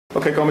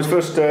Okay, comments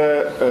first.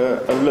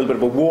 A little bit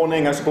of a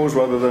warning, I suppose,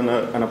 rather than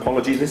an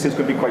apology. This is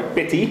going to be quite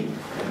bitty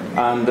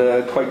and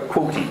quite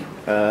quotey.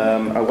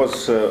 I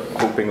was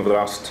hoping over the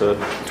last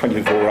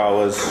 24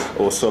 hours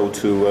or so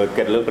to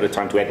get a little bit of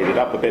time to edit it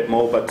up a bit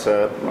more, but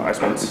I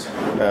spent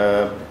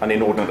an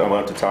inordinate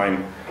amount of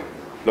time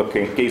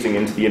gazing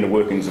into the inner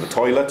workings of a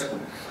toilet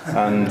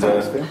and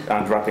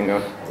wrapping a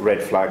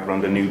red flag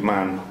around a nude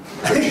man,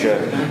 which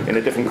in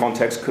a different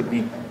context could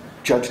be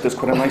judged as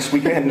quite a nice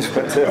weekend,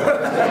 but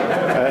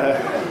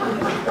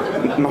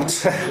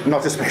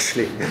not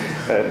especially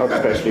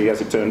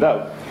as it turned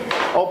out.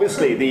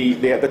 Obviously,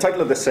 the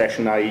title of this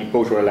session, i.e.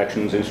 Bourgeois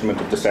Elections,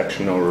 Instrument of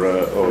Deception or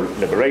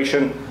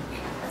Liberation,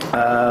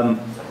 the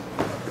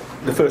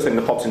first thing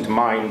that pops into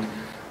mind,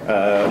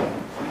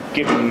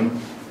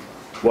 given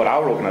what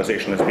our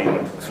organisation has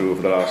been through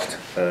over the last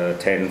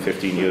 10,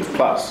 15 years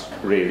plus,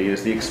 really,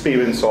 is the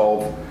experience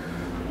of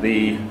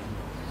the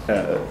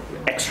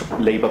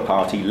ex-Labour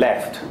Party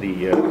left,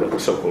 the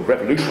so-called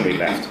revolutionary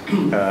left,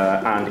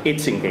 and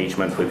its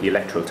engagement with the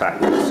electoral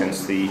tactics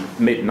since the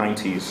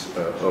mid-90s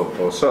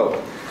or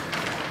so.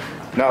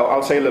 Now,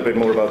 I'll say a little bit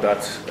more about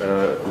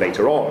that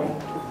later on,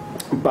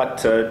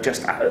 but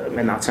just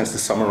in that sense to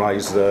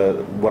summarise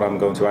what I'm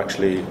going to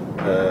actually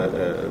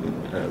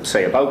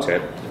say about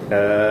it,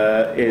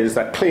 is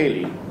that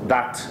clearly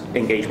that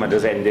engagement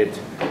has ended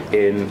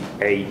in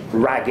a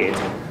ragged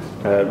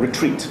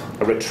retreat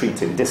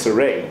in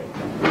disarray.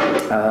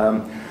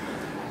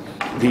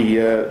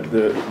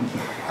 The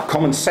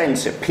common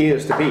sense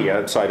appears to be,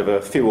 outside of a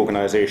few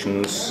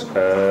organisations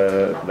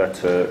that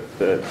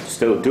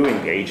still do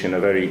engage in a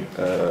very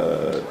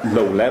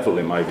low level,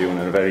 in my view, in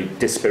a very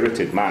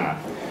dispirited manner,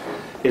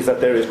 is that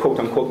there is, quote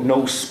unquote,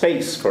 no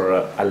space for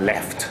a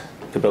left,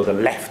 to build a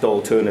left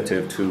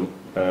alternative to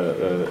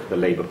the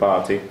Labour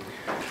Party.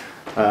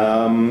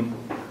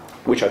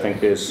 Which I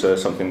think is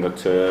something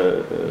that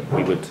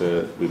we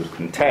would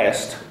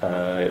contest.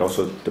 It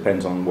also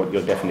depends on what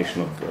your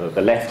definition of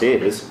the left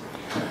is.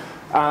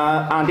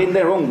 And in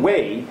their own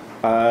way,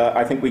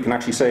 I think we can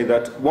actually say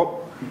that what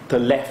the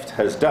left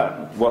has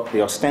done, what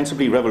the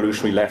ostensibly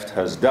revolutionary left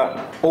has done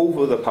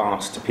over the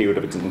past period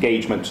of its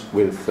engagement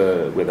with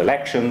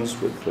elections,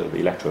 with the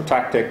electoral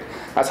tactic,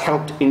 has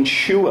helped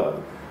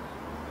ensure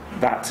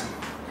that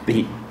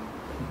the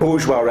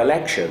bourgeois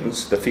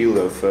elections, the field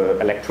of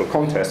electoral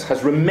contest,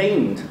 has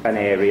remained an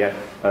area,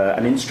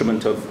 an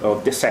instrument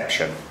of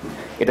deception.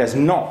 It has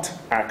not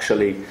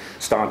actually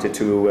started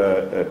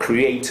to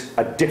create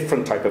a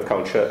different type of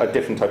culture, a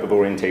different type of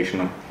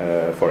orientation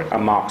for it, a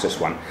Marxist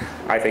one.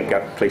 I think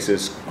that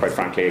places, quite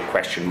frankly, a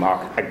question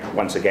mark,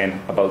 once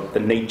again, about the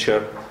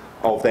nature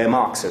of their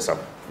Marxism,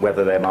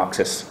 whether they're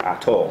Marxists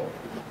at all.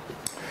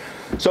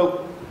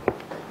 So,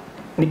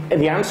 in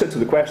the answer to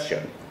the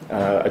question,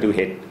 I do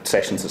hate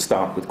sessions that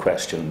start with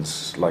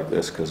questions like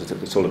this because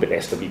it's all a bit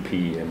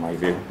SWP in my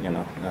view.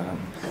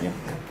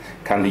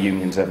 Can the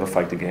unions ever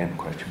fight again?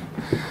 Question.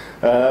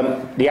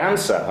 The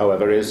answer,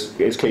 however,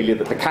 is clearly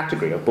that the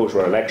category of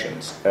bourgeois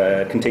elections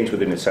contains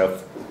within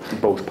itself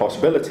both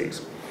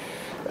possibilities.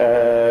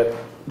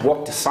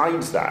 What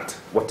decides that?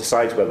 What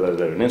decides whether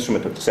they're an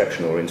instrument of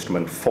deception or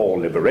instrument for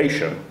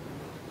liberation?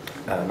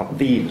 Not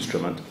the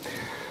instrument.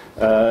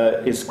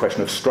 Is a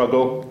question of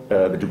struggle,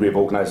 the degree of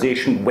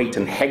organisation, weight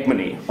and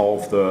hegemony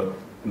of the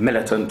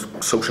militant,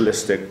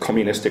 socialistic,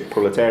 communistic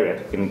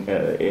proletariat in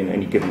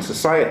any given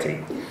society.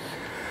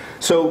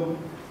 So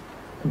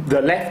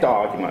the left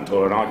argument,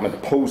 or an argument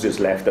that opposes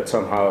left, that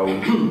somehow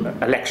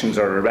elections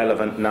are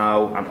irrelevant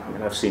now, I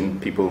mean, I've seen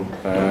people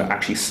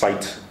actually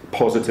cite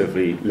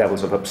positively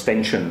levels of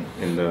abstention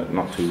in the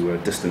not too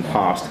distant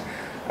past,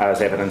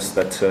 as evidence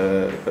that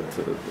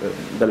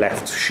the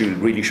left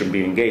really shouldn't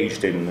be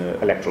engaged in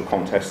electoral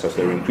contests as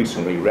they're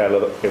increasingly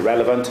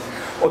irrelevant.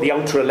 Or the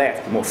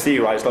ultra-left, the more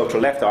theorised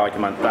ultra-left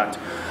argument that,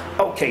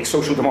 okay,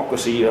 social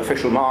democracy,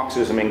 official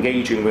Marxism,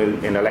 engaging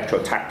in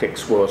electoral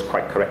tactics was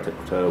quite correct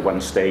at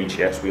one stage.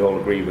 Yes, we all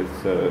agree with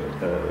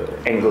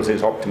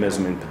Engels'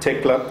 optimism in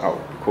particular. I'll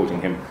be quoting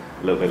him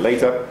a little bit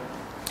later.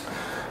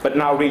 But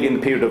now really in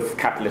the period of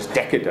capitalist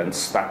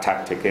decadence, that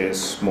tactic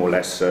is more or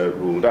less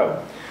ruled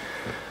out.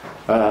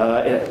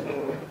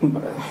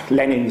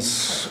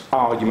 Lenin's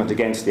argument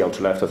against the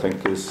ultra-left, I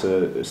think, is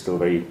still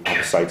very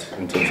precise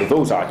in terms of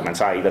those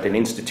arguments, i.e. that an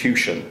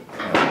institution,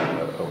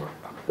 or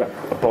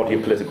a body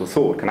of political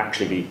thought, can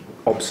actually be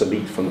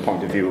obsolete from the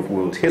point of view of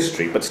world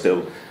history, but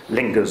still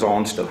lingers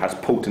on, still has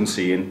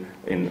potency in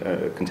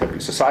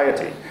contemporary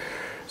society.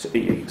 So,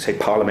 say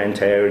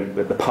parliamentarian,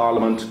 the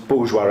parliament,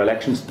 bourgeois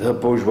elections, the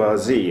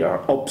bourgeoisie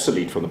are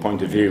obsolete from the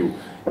point of view,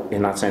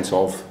 in that sense,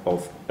 of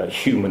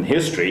human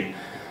history.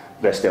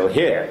 They're still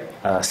here.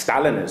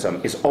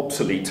 Stalinism is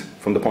obsolete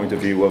from the point of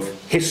view of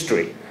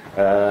history.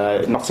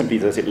 Not simply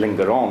does it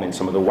linger on in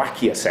some of the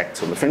wackier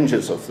sects on the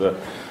fringes of the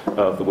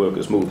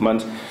workers'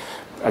 movement.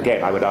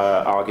 Again, I would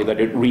argue that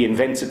it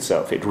reinvents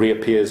itself. It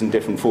reappears in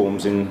different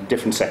forms in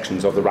different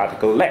sections of the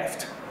radical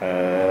left.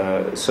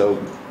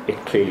 So it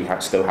clearly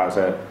still has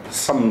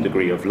some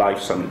degree of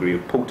life, some degree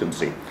of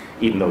potency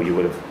even though you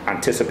would have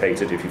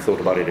anticipated, if you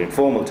thought about it in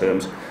formal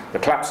terms, the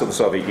collapse of the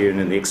Soviet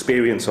Union, the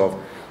experience of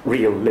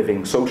real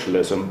living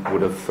socialism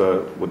would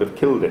have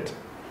killed it.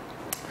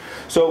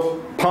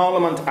 So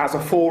Parliament as a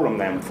forum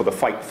then for the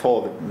fight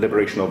for the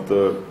liberation of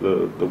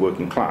the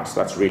working class,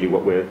 that's really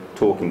what we're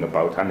talking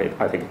about, and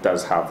I think it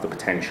does have the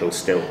potential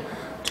still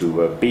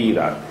to be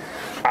that.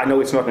 I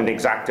know it's not an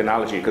exact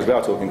analogy because we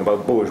are talking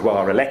about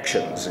bourgeois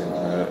elections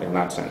in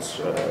that sense,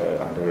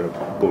 under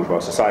a bourgeois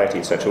society,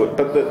 etc.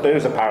 But there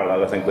is a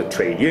parallel, I think, with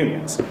trade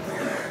unions.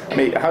 I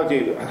mean, how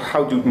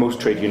do most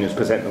trade unions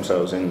present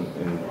themselves in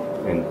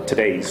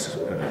today's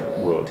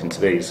world, in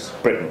today's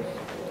Britain?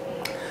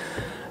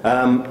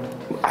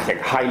 I think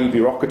highly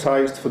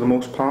bureaucratized for the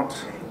most part,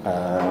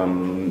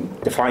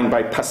 defined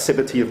by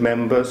passivity of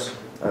members,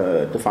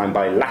 defined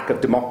by lack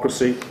of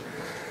democracy,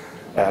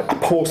 a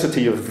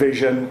paucity of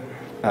vision,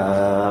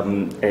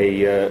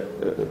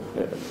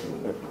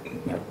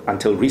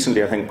 until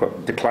recently I think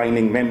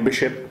declining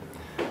membership,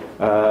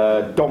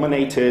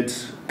 dominated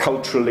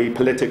culturally,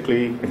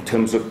 politically, in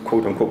terms of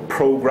quote-unquote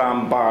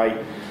program by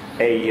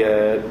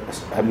a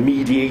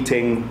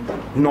mediating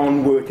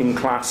non-working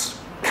class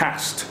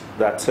caste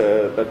that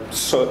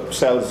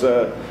sells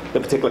the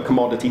particular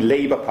commodity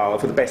labour power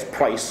for the best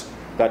price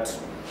that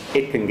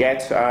it can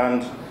get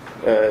and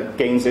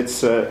gains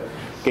its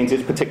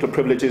particular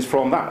privileges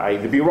from that, i.e.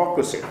 the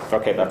bureaucracy.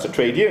 Okay, that's a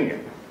trade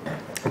union.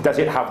 Does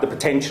it have the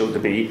potential to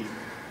be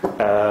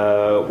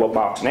what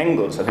Marx and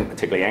Engels, I think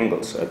particularly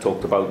Engels,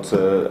 talked about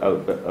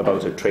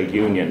a trade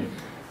union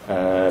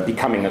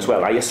becoming as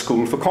well, a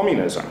school for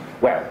communism?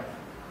 Well,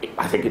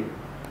 I think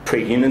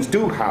trade unions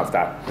do have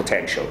that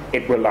potential.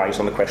 It relies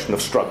on the question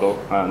of struggle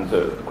and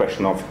the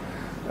question of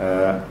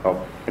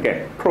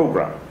again,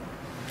 program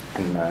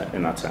in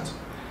that sense.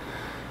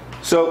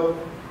 So,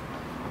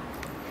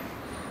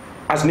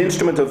 as an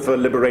instrument of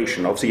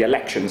liberation, obviously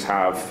elections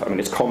have, I mean,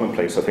 it's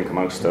commonplace, I think,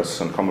 amongst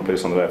us, and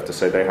commonplace on the left to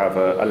say they have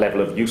a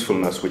level of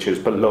usefulness which is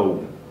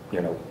below,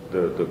 you know,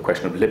 the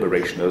question of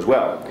liberation as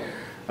well.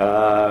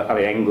 I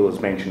mean, Engels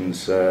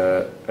mentions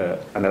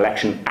an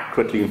election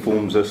accurately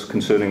informs us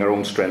concerning our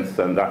own strength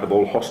and that of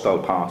all hostile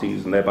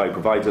parties, and thereby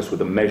provides us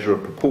with a measure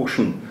of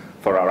proportion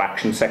for our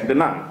action second to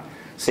none,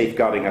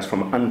 safeguarding us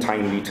from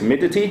untimely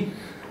timidity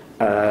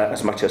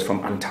as much as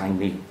from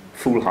untimely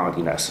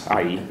foolhardiness,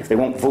 i.e. if they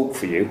won't vote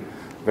for you,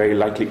 very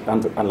likely,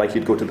 unlikely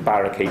to go to the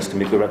barricades to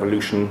make the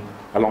revolution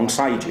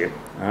alongside you,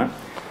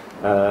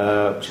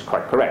 which is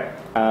quite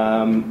correct.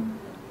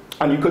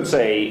 And you could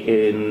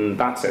say, in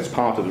that sense,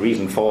 part of the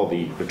reason for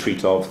the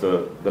retreat of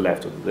the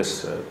left of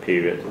this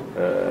period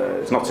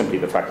is not simply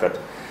the fact that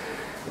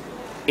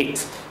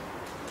it,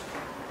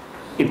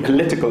 in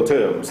political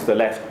terms, the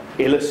left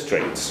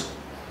illustrates,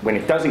 when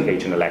it does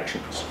engage in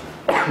elections,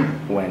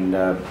 when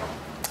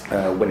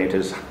it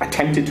has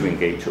attempted to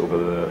engage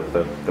over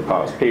the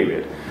past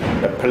period,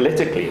 that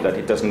politically that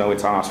it doesn't know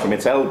its arse from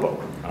its elbow.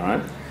 All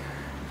right?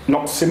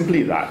 Not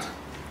simply that,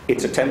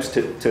 its attempts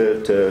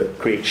to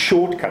create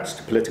shortcuts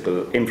to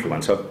political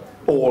influence have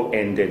all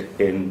ended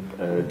in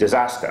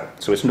disaster.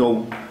 So it's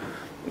no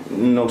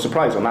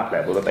surprise on that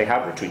level that they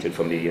have retreated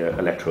from the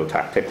electoral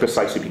tactic,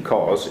 precisely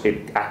because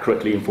it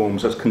accurately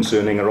informs us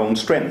concerning our own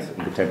strength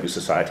in contemporary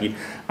society,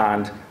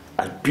 and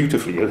as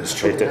beautifully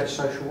illustrated.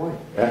 Social weight.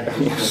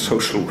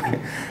 Social weight,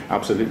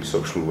 absolutely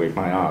social weight,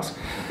 my arse.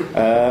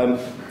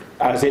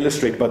 As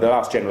illustrated by the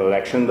last general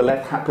election, the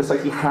left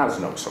precisely has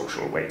no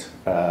social weight.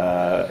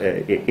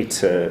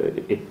 It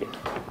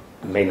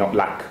may not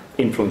lack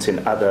influence in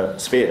other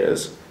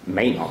spheres,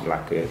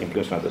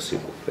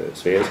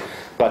 spheres,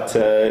 but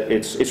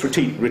its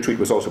retreat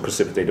was also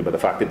precipitated by the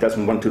fact it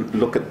doesn't want to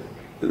look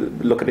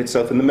at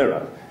itself in the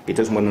mirror. It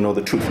doesn't want to know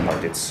the truth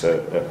about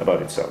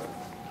itself.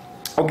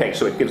 Okay,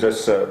 so it gives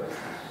us a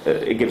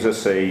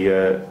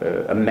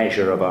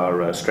measure of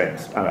our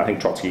strength. And I think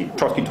Trotsky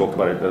talked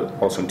about it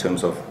also in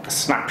terms of a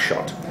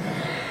snapshot,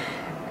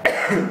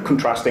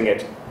 contrasting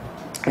it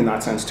in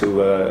that sense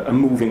to a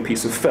moving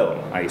piece of film.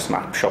 A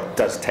snapshot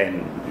does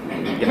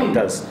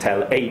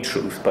tell a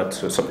truth,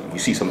 but you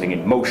see something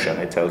in motion,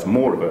 it tells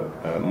more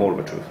of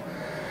a truth.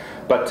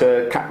 But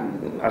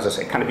as I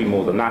say, can it be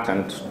more than that?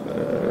 And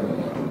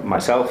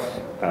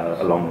myself,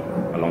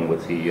 along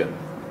with the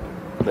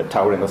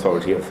towering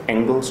authority of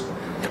Engels,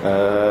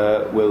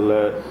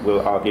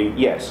 will argue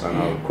yes, and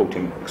I'll quote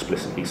him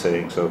explicitly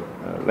saying so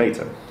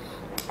later.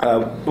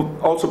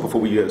 But also,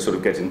 before we sort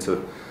of get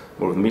into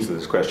more of the meat of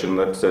this question,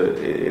 that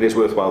it is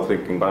worthwhile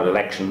thinking about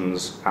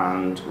elections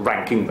and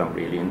ranking them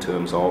really in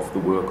terms of the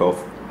work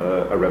of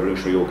a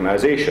revolutionary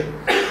organisation.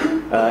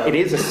 It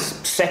is a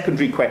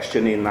secondary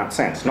question in that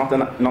sense, not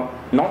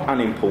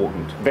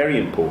unimportant, very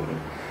important,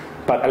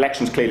 but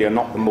elections clearly are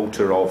not the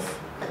motor of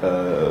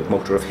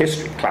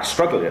history. Class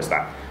struggle is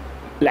that.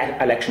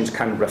 Elections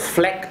can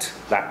reflect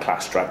that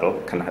class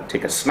struggle, can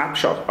take a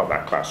snapshot of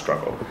that class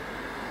struggle,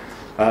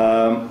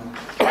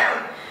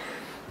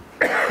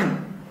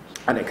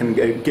 and it can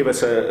give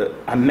us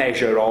a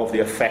measure of the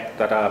effect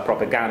that our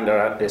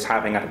propaganda is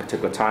having at a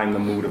particular time, the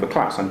mood of a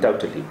class,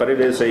 undoubtedly. But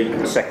it is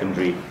a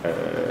secondary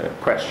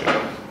question.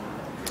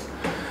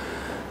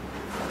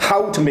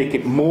 how to make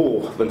it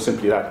more than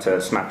simply that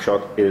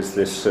snapshot is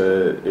this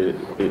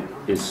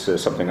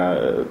is something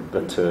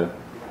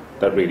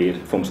that really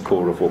forms the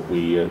core of what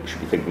we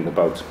should be thinking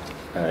about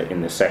in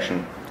this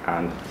session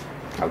and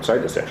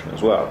outside the session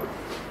as well.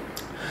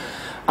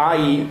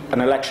 I.e.,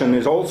 an election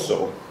is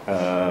also,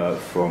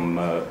 from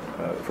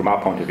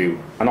our point of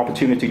view, an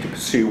opportunity to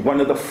pursue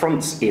one of the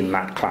fronts in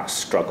that class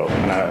struggle,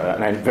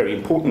 and a very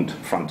important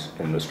front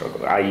in the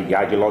struggle, i.e. the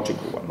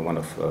ideological one, the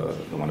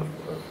one of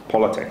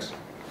politics.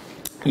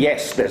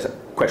 Yes, there's a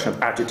question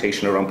of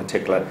agitation around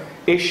particular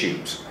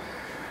issues,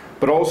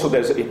 but also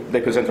they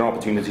present an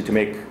opportunity to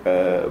make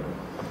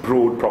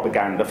broad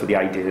propaganda for the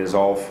ideas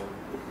of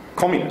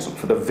communism,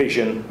 for the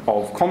vision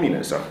of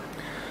communism.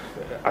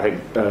 I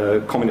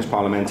think communist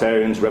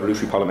parliamentarians,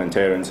 revolutionary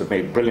parliamentarians have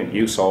made brilliant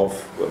use of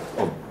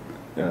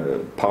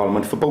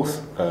Parliament for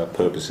both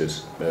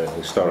purposes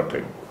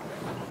historically.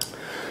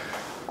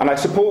 And I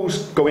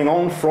suppose going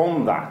on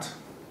from that,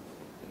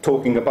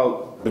 talking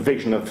about the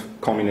vision of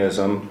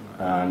communism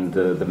and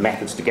the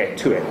methods to get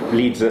to it,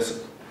 leads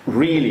us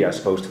really, I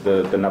suppose, to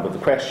the nub of the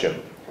question,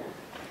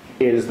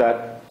 is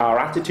that our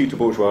attitude to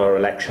bourgeois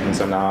elections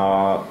and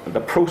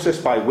the process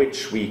by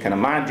which we can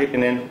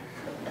imagine in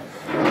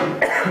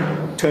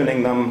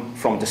turning them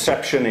from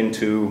deception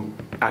into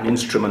an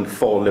instrument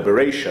for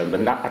liberation.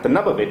 And at the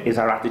nub of it is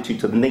our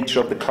attitude to the nature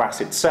of the class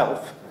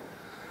itself,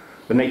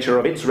 the nature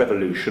of its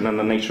revolution, and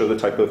the nature of the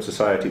type of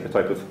society, the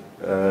type of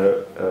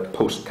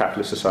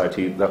post-capitalist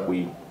society that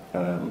we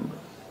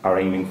are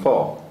aiming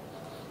for.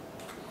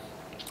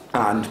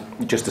 And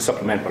just to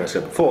supplement what I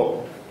said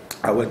before,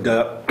 I would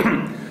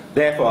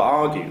therefore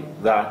argue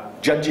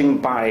that judging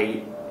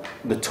by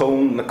the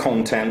tone, the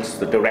content,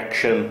 the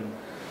direction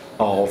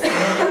of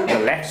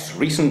the left's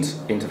recent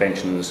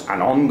interventions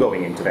and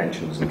ongoing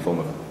interventions in the form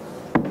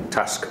of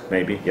Tusk,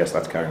 maybe, yes,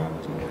 that's carrying on,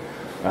 isn't it?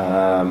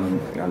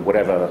 And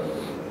whatever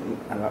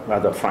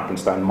other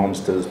Frankenstein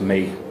monsters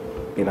may,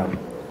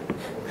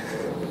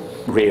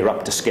 rear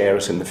up to scare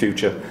us in the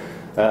future.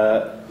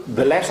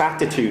 The left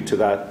attitude to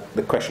that,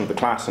 the question of the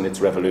class and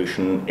its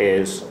revolution,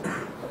 is,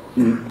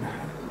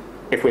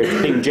 if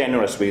we're being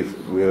generous, we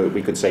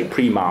could say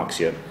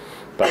pre-Marxian,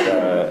 but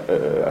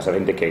as I've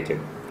indicated,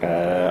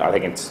 I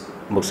think it's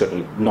most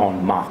certainly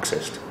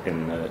non-Marxist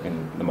in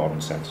the modern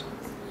sense.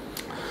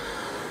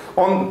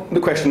 On the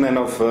question then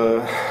of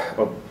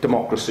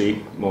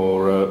democracy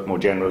more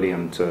generally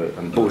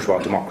and bourgeois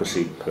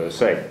democracy per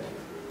se,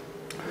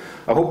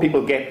 I hope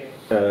people get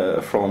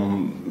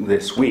from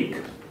this week,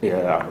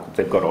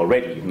 they've got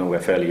already, even though we're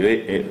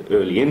fairly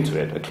early into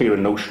it, a clearer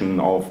notion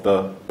of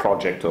the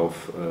project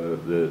of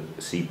the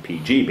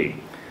CPGB.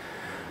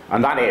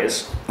 And that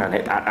is, and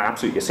an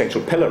absolutely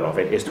essential pillar of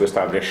it, is to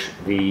establish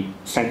the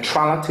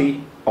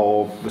centrality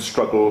of the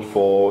struggle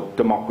for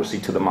democracy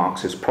to the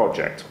Marxist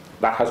project.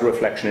 That has a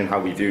reflection in how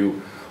we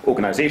view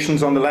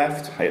organisations on the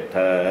left. It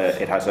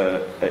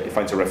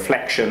finds a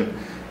reflection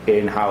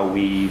in how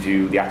we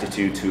view the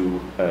attitude to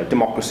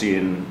democracy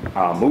in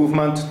our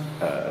movement,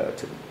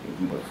 to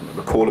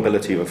the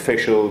recallability of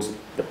officials,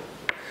 the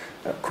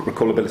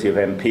recallability of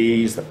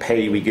MPs, the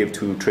pay we give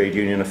to trade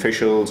union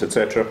officials,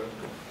 etc.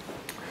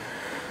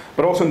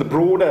 But also in the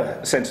broader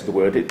sense of the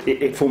word,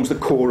 it forms the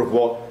core of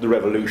what the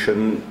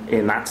revolution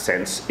in that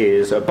sense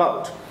is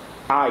about,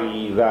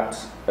 i.e. that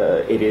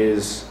it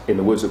is, in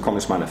the words of the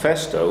Communist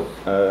Manifesto,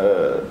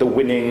 the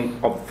winning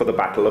of the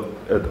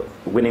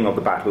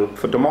battle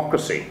for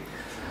democracy,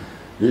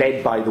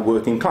 led by the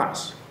working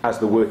class, as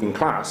the working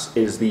class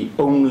is the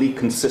only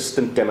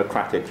consistent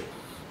democratic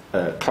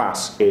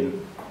class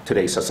in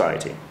today's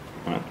society.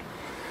 Right?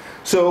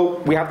 So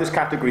we have this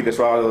category, this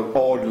rather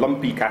odd,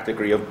 lumpy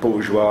category of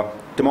bourgeois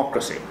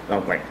democracy,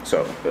 don't we?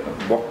 So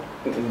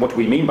what do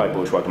we mean by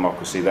bourgeois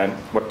democracy then?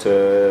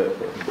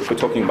 If we're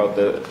talking about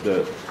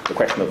the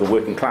question of the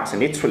working class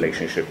and its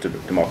relationship to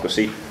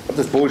democracy, what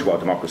does bourgeois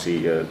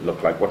democracy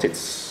look like? What's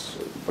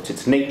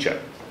its nature?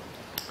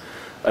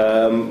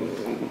 A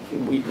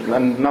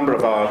number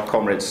of our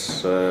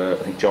comrades, I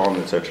think John,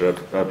 etc.,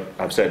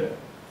 have said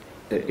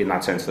in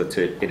that sense that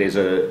it is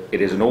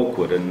an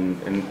awkward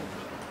and in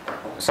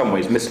some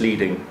ways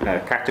misleading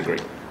category.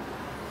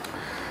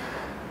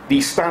 The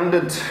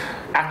standard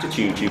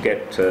attitude you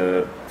get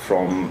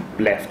from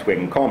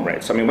left-wing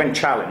comrades, I mean, when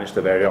challenged,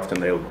 very often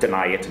they'll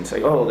deny it and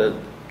say, oh,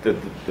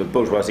 the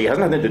bourgeoisie has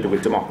nothing to do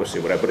with democracy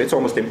or whatever, but it's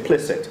almost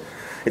implicit.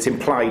 It's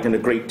implied in a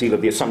great deal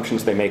of the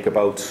assumptions they make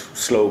about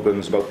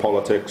slogans, about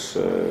politics,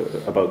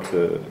 about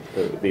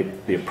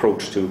the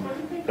approach to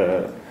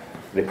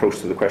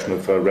the question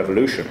of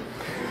revolution.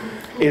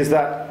 Is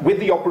that with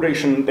the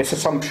operation, this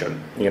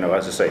assumption,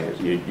 as I say,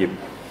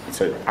 it's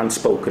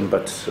unspoken,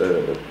 but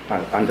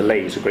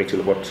underlays a great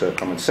deal of what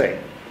comments say.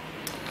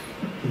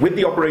 With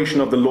the operation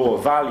of the law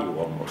of value,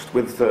 almost,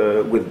 with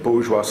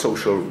bourgeois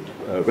social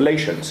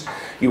relations,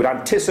 you would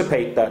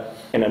anticipate that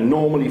in a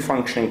normally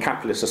functioning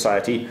capitalist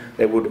society,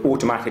 there would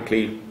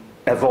automatically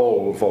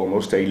evolve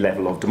almost a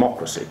level of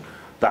democracy.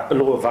 That the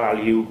law of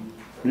value,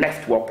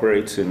 left to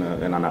operate in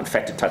an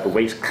unfettered type of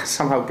way,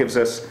 somehow gives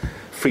us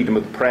freedom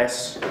of the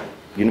press,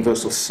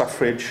 universal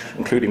suffrage,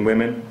 including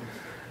women,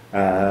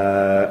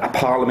 a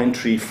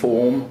parliamentary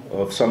form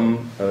of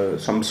some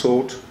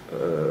sort,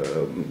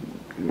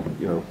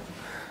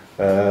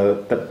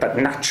 that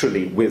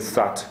naturally with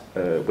that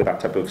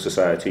type of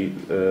society,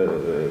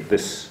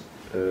 this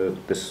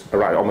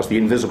almost the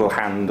invisible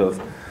hand of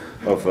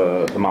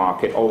the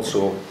market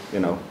also,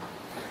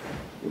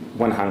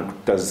 one hand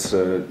does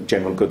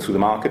general good through the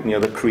market, and the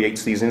other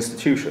creates these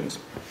institutions.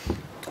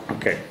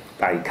 Okay,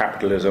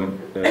 capitalism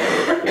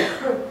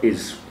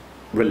is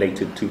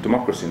related to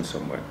democracy in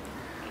some way.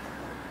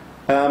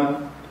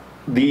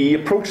 The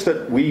approach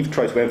that we've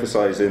tried to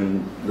emphasize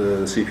in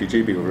the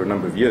CPGB over a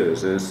number of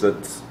years is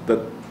that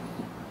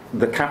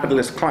the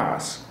capitalist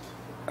class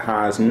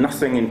has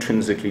nothing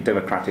intrinsically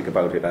democratic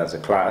about it as a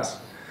class.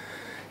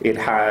 It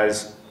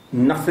has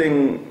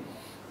nothing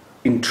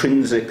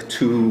intrinsic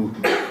to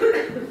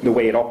the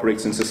way it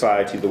operates in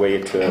society, the way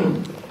it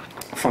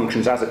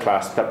functions as a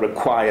class, that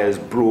requires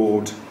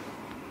broad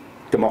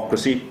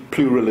democracy.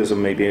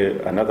 Pluralism may be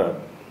another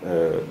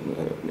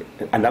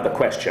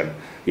question.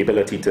 The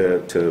ability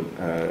to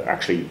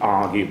actually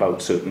argue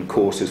about certain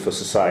courses for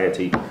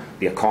society,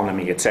 the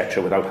economy,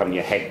 etc., without having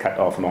your head cut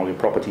off and all your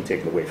property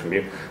taken away from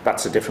you.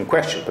 That's a different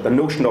question. But the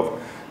notion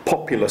of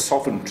popular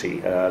sovereignty,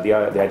 the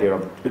idea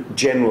of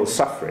general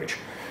suffrage,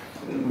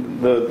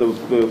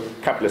 the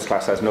capitalist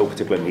class has no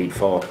particular need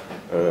for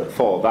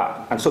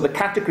that. And so the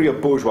category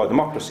of bourgeois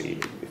democracy,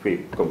 if we're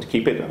going to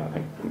keep it, and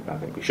I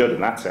think we should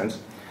in that sense,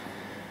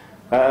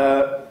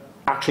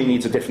 actually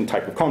needs a different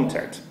type of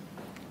context.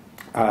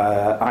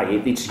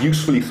 It's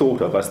usefully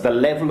thought of as the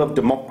level of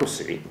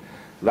democracy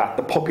that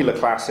the popular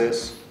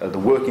classes, the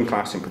working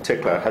class in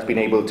particular, has been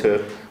able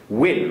to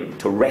win,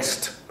 to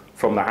wrest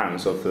from the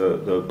hands of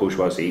the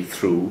bourgeoisie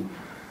through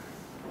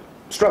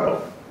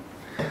struggle.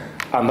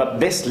 And that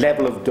this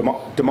level of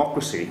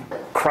democracy,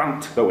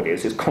 cramped though it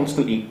is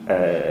constantly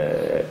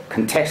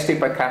contested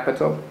by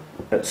capital,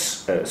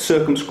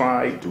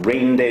 circumscribed,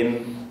 reined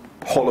in,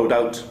 hollowed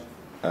out,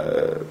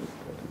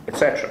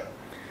 etc.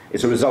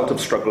 It's a result of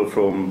struggle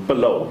from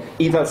below,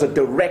 either as a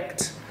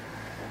direct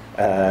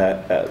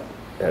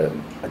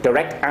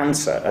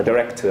answer, a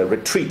direct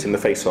retreat in the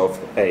face of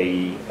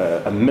a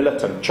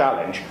militant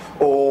challenge,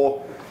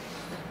 or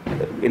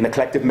in the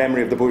collective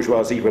memory of the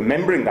bourgeoisie,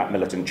 remembering that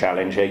militant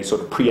challenge, a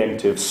sort of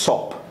preemptive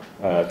sop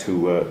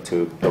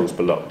to those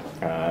below.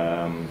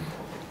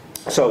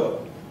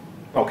 So,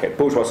 okay,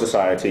 bourgeois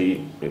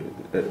society,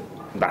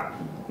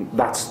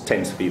 that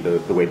tends to be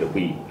the way that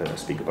we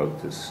speak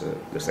about this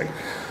thing.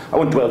 I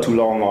won't dwell too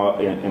long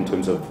in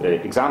terms of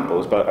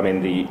examples, but I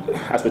mean,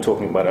 as we're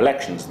talking about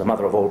elections, the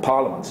mother of all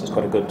parliaments is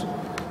quite a good,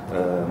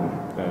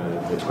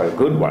 it's quite a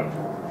good one.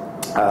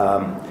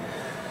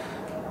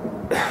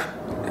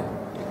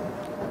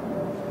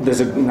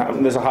 There's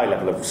a high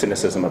level of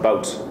cynicism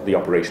about the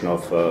operation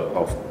of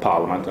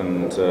Parliament,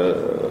 and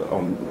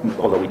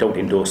although we don't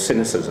endorse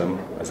cynicism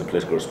as a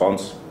political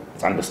response,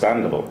 it's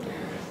understandable.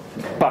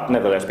 But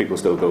nevertheless, people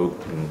still go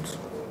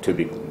to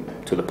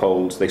the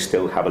polls. They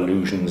still have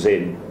illusions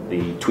in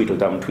the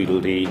Tweedledum,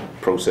 Tweedledee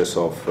process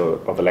of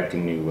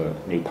electing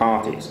new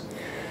parties.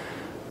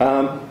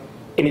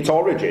 In its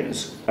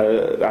origins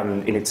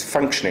and in its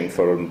functioning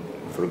for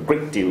a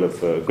great deal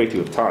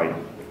of time,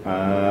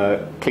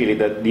 clearly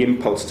the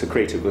impulse to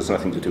create it was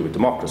nothing to do with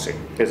democracy.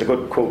 There's a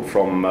good quote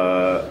from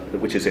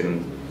which is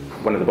in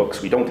one of the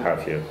books we don't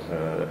have here,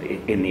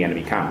 In the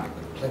Enemy Camp.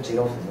 Plenty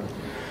of them.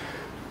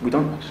 We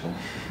don't actually.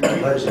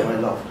 Those are my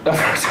loft.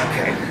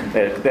 Okay.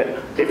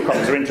 If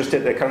cops are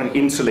interested, they're currently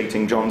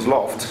insulating John's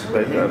loft.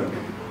 But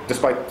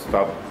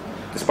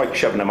despite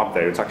shoving them up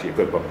there, it's actually a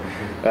good book.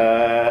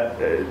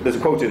 There's a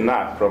quote in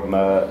that from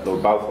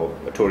Lord Balfour,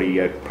 a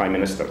Tory Prime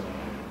Minister,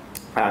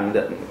 and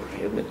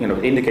it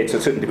indicates a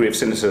certain degree of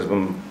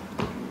cynicism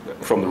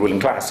from the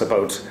ruling class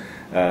about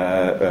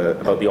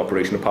the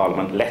operation of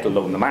Parliament, let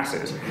alone the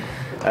masses.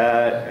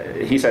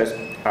 He says,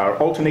 "Our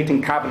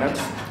alternating cabinets,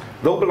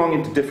 though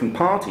belonging to different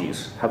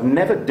parties, have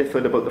never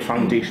differed about the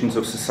foundations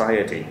of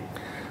society,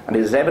 and it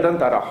is evident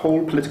that our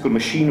whole political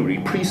machinery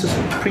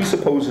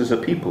presupposes a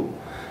people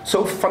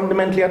so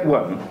fundamentally at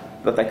one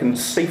that they can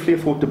safely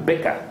afford to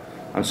bicker,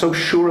 and so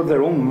sure of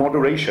their own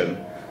moderation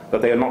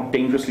that they are not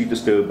dangerously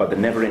disturbed by the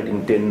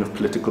never-ending din of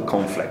political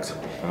conflict."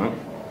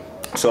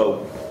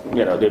 So,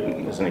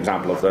 there's an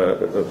example of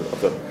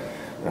the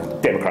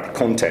democratic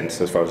content,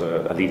 as far as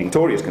a leading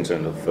Tory is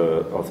concerned, of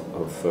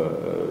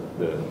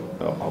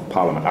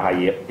Parliament.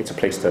 I.e., it's a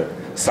place to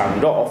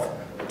sound off,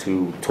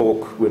 to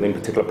talk within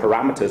particular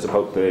parameters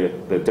about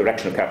the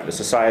direction of capitalist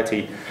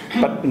society,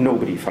 but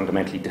nobody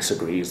fundamentally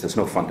disagrees. There's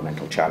no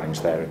fundamental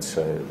challenge there. It's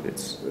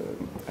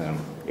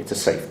a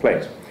safe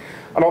place.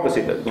 And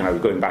obviously,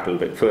 going back a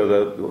little bit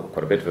further,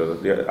 quite a bit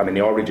further, I mean,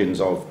 the origins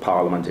of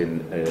Parliament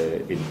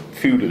in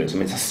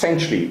feudalism is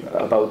essentially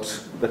about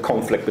the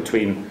conflict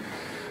between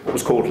what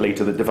was called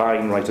later the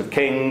divine right of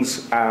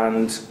kings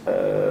and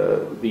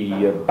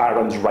the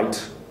baron's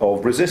right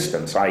of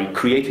resistance, i.e.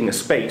 creating a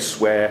space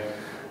where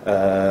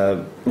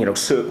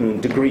certain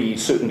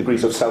degrees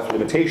of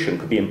self-limitation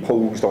could be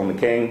imposed on the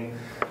king,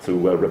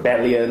 through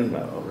rebellion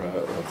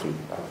or through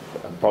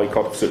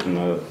boycott of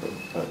certain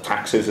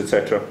taxes,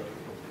 etc.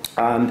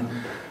 And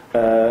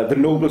the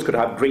nobles could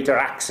have greater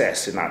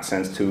access, in that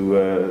sense,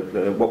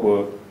 to what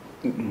were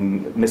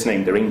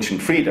misnamed their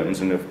ancient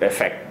freedoms, and in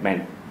effect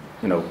meant,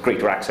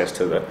 greater access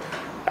to the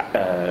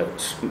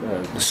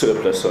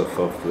surplus of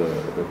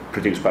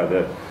produced by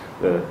the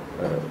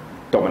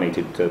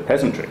dominated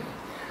peasantry.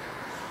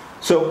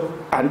 So,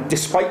 and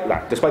despite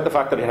that, despite the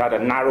fact that it had a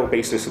narrow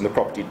basis in the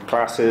property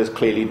classes,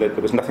 clearly that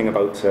there was nothing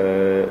about,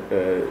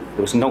 there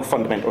was no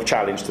fundamental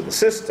challenge to the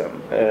system.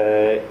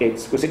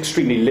 It was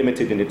extremely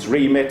limited in its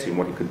remit, in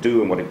what it could do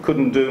and what it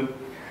couldn't do.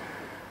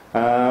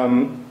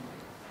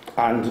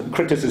 And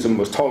criticism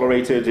was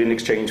tolerated in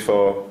exchange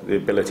for the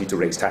ability to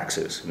raise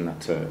taxes, in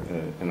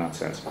that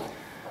sense.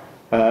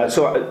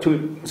 So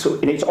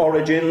in its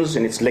origins,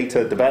 in its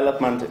later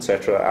development,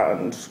 etc.,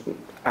 and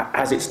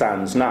as it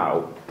stands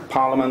now,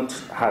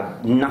 Parliament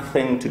had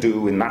nothing to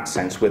do, in that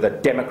sense, with a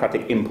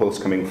democratic impulse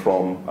coming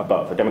from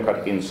above, a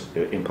democratic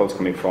impulse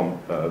coming from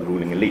the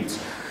ruling elites.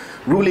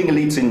 Ruling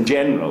elites in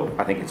general,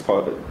 I think it's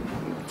part of,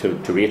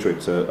 to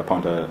reiterate a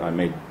point I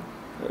made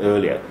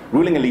earlier,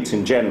 ruling elites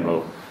in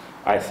general,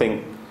 I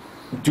think,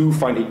 do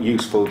find it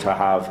useful to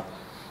have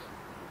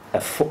a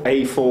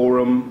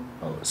forum,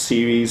 or a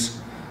series,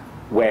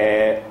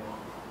 where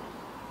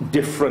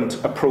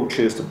different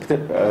approaches to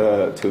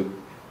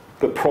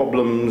the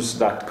problems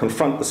that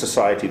confront the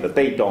society that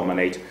they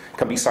dominate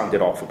can be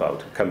sounded off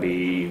about, can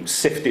be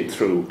sifted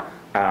through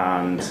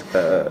and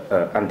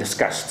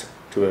discussed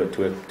to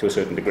a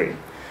certain degree.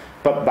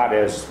 But that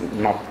is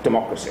not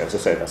democracy. As I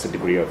said, that's a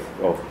degree of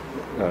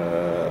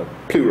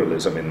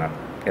pluralism in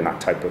that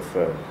type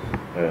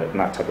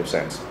of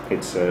sense.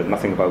 It's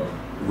nothing about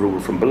rule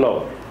from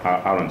below,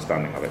 our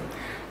understanding of it.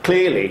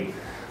 Clearly,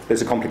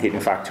 there's a complicating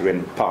factor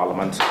in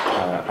Parliament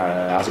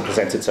as it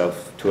presents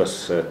itself to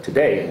us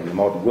today in the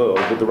modern world,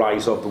 with the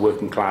rise of the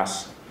working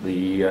class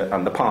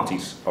and the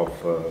parties of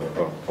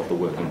the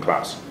working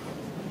class.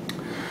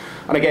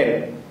 And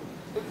again,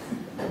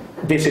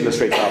 this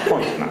illustrates our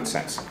point in that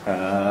sense.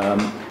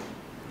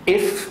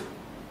 If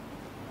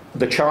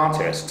the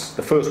Chartists,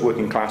 the first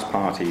working class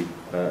party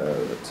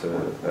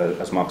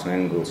as Marx and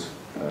Engels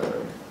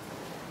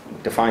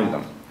defined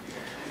them,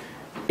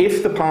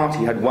 if the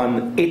party had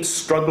won its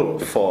struggle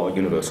for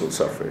universal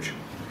suffrage,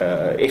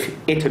 if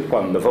it had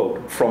won the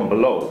vote from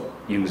below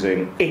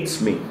using its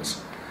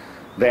means,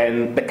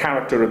 then the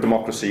character of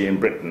democracy in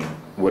Britain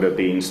would have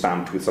been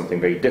stamped with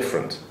something very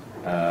different.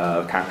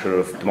 The character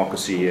of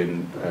democracy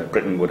in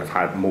Britain would have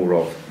had more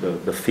of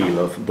the feel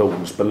of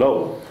those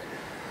below.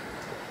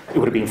 It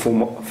would have been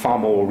far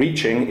more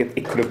reaching.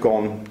 It could have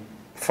gone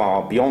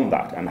far beyond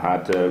that and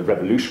had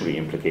revolutionary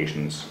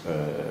implications.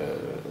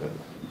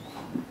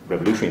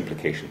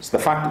 The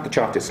fact that the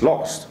Chartists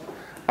lost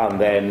and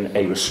then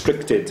a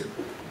restricted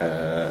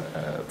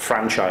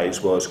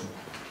franchise was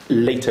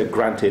later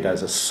granted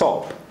as a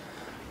sop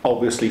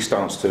obviously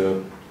starts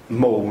to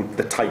mould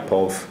the type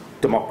of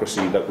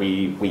democracy that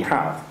we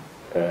have,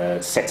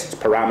 sets its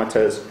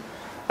parameters,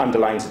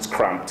 underlines its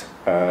cramped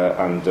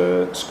and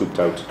scooped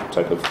out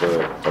type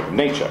of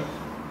nature.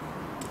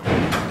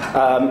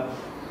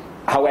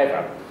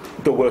 However,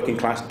 the working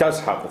class does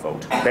have the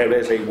vote. There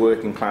is a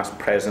working class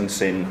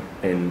presence in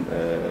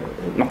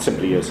not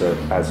simply as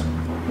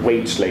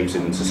wage slaves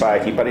in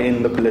society, but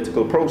in the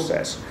political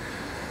process.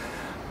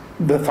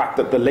 The fact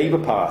that the Labour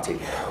Party,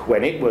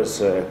 when it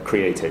was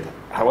created,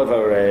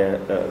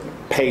 however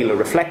pale a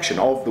reflection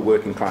of the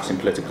working class in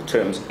political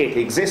terms, it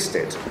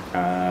existed.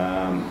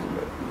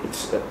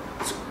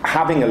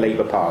 Having a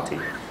Labour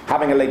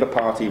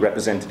Party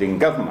represented in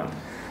government,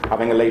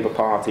 having a Labour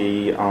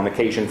Party on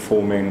occasion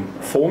forming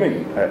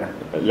a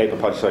Labour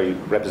Party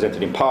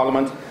represented in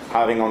Parliament,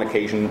 having on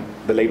occasion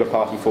the Labour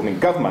Party forming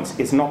governments,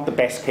 is not the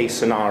best case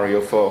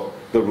scenario for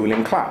the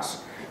ruling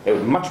class. They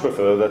would much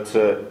prefer that,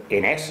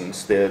 in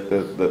essence,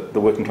 the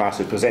working class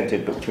is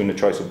presented between the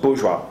choice of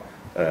bourgeois,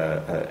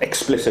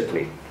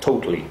 explicitly,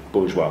 totally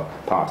bourgeois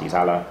parties,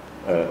 a la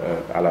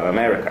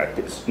America.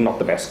 It's not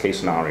the best case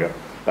scenario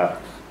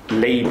that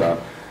Labour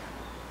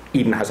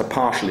even has a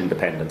partial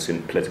independence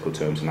in political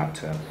terms in that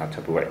type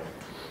of way.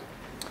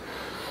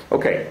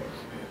 Okay,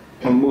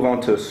 we'll move on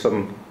to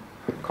some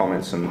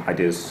comments and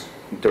ideas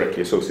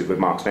directly associated with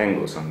Marx and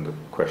Engels and the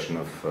question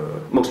of,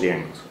 mostly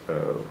Engels,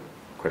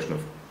 question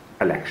of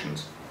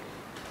elections.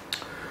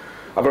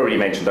 I've already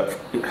mentioned that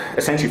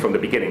essentially from the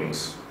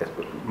beginnings,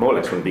 more or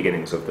less from the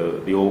beginnings of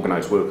the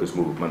organised workers'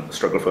 movement, the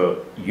struggle for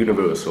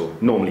universal,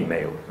 normally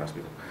male,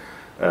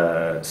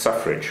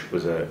 suffrage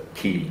was a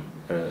key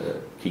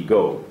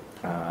goal.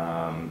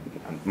 And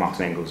Marx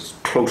and Engels'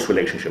 close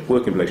relationship,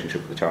 working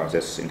relationship with the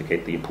Chartists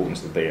indicate the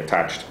importance that they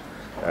attached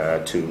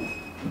to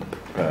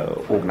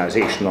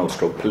organisational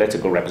stroke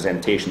political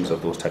representations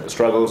of those type of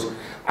struggles,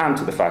 and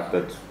to the fact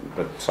that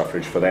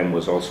suffrage for them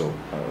was also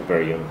a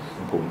very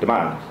important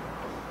demand.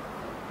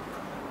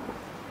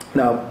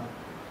 Now,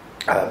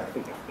 I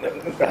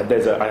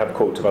have a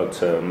quote about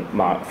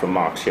from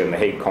Marx here in the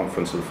Hague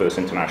Conference of the First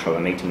International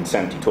in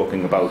 1870,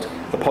 talking about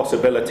the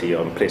possibility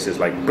on places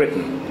like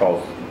Britain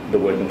of the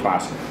working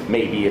class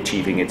maybe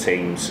achieving its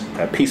aims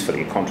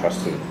peacefully, in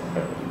contrast to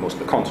most of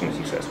the continent,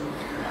 he says.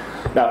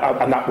 Now,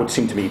 and that would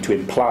seem to me to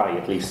imply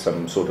at least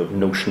some sort of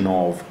notion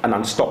of an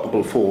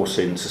unstoppable force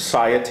in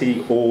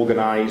society,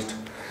 organised,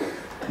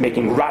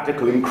 making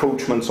radical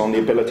encroachments on the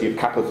ability of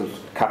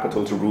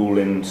capital to rule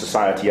in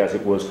society as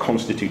it was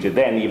constituted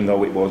then, even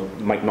though it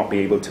might not be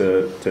able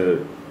to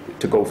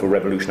go for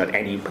revolution at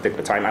any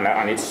particular time.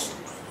 And it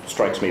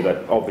strikes me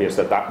that obvious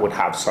that would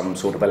have some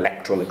sort of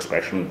electoral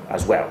expression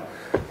as well.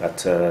 That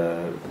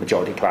the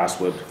majority class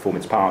would form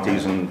its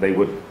parties, and they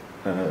would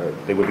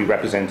be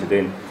represented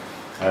in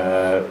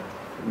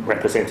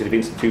representative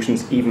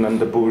institutions, even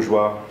under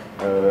bourgeois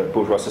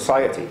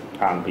society,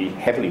 and be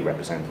heavily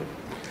represented.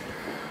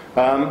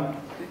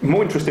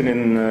 More interested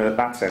in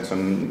that sense,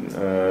 and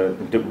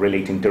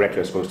relating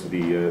directly, I suppose, to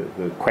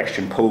the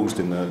question posed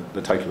in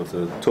the title of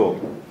the talk,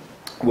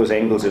 was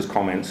Engels'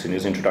 comments in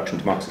his introduction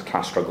to Marxist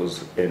class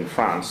struggles in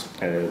France.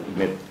 He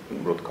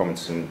wrote the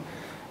comments in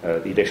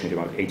the edition came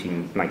out in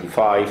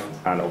 1895,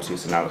 and obviously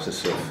his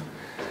analysis of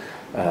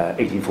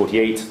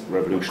 1848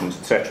 revolutions,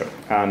 etc.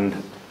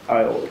 And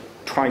I'll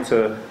try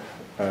to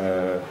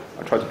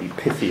be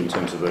pithy in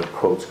terms of the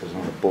quotes, because I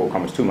don't want to bore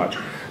comments too much.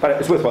 But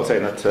it's worthwhile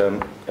saying that,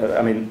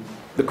 I mean,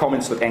 the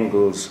comments that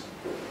Engels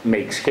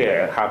makes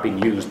here have been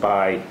used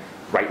by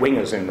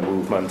right-wingers in the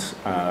movement,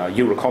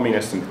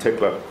 Euro-communists in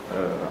particular,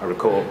 I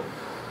recall,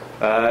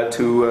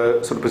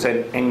 to sort of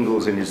present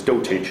Engels in his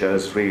dotage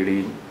as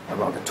really a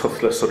rather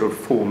toothless sort of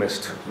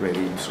reformist,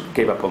 really sort of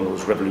gave up on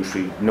those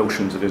revolutionary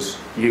notions of his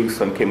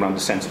youth and came around to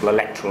sensible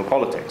electoral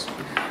politics.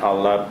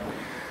 I'll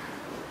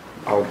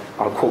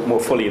quote more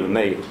fully than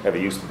they ever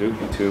used to do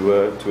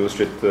to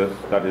illustrate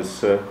that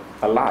is a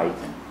lie,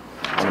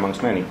 one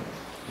amongst many.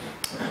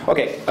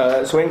 Okay,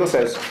 so Engels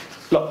says,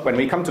 look, when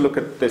we come to look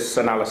at this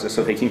analysis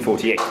of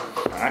 1848,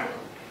 right,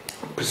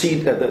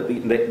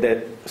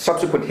 the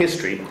subsequent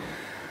history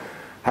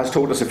has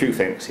told us a few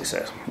things, he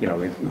says. You know,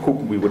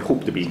 we would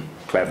hope to be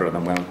cleverer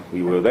than when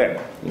we were then,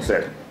 he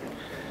said.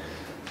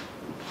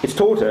 It's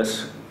taught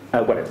us,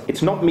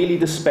 it's not merely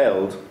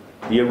dispelled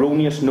the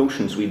erroneous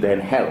notions we then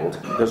held,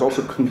 it has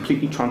also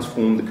completely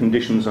transformed the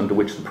conditions under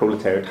which the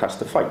proletariat has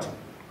to fight.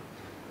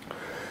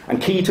 And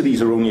key to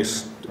these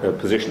erroneous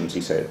positions,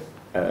 he said,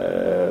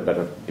 that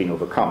have been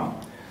overcome,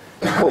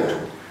 quote,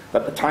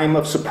 at the time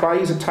of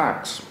surprise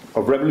attacks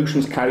of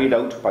revolutions carried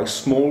out by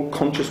small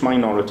conscious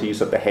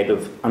minorities at the head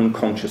of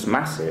unconscious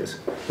masses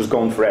was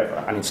gone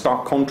forever. And in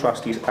stark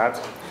contrast, he adds,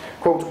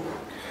 quote,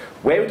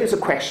 where it is a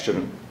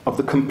question of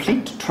the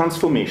complete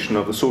transformation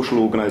of the social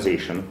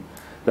organisation,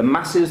 the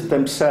masses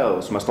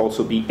themselves must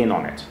also be in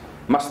on it,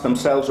 must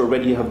themselves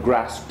already have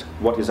grasped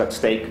what is at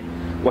stake,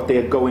 what they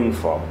are going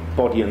for,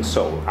 body and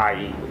soul,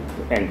 i.e.,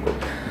 end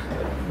quote.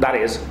 That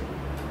is,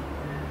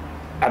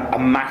 a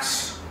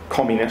mass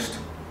communist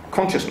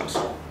consciousness.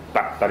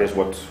 That is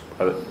what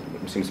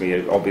seems to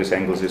me obvious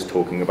Engels is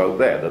talking about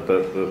there, that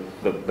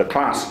the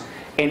class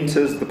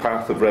enters the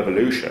path of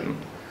revolution,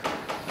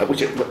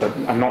 which is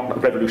not a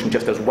revolution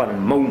just as one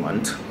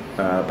moment,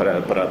 but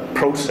a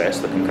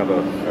process that can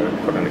cover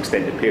quite an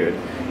extended period.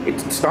 It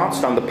starts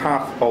down the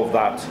path of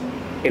that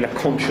in a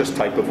conscious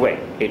type of way.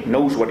 It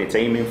knows what it's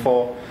aiming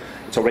for,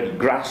 it's already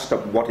grasped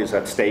at what is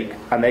at stake,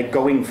 and they're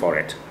going for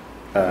it,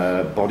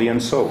 body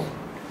and soul.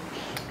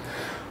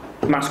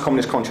 Mass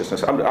communist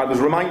consciousness. I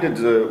was reminded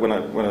when I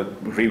was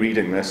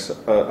rereading this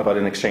about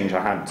an exchange I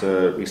had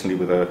recently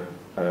with a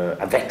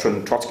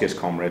veteran Trotskyist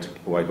comrade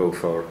who I go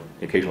for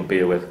the occasional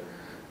beer with,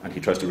 and he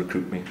tries to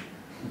recruit me.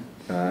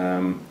 Get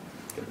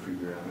a free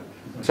beer out of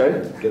it. Sorry?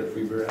 Get a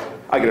free beer out of it.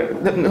 I get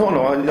it. No,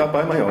 I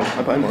buy my own.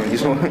 I buy my own.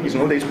 He's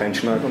an old age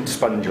pensioner. I don't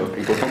sponge on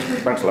people.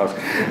 Thanks a lot.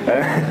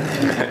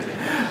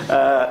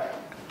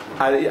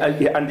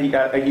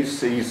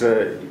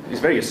 He's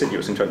very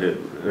assiduous in trying to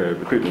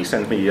recruit me. He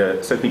sends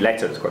me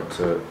letters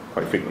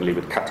quite frequently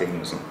with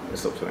cuttings and this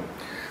sort of thing.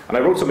 And I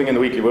wrote something in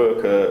the Weekly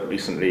Work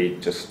recently,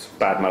 just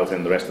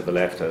bad-mouthing the rest of the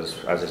left,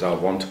 as is our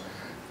wont,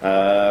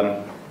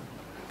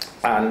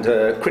 and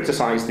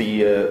criticised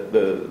the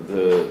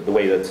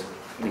way that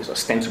these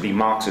ostensibly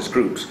Marxist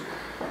groups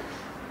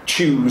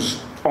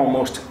choose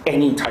almost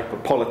any type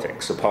of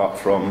politics apart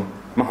from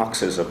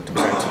Marxism to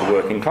present to the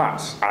working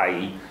class,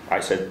 i.e., I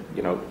said,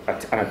 you know,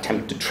 an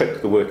attempt to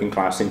trick the working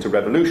class into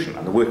revolution,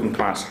 and the working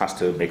class has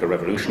to make a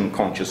revolution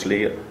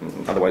consciously,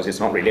 otherwise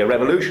it's not really a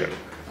revolution.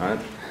 Right?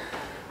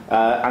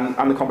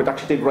 And the comrade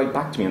actually did write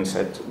back to me and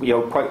said,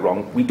 you're quite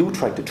wrong, we do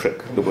try to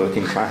trick the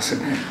working class. It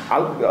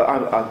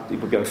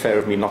would be unfair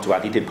of me not to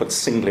add, he did put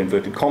single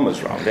inverted commas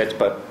around it,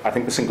 but I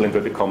think the single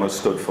inverted commas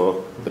stood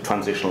for the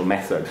transitional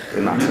method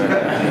in that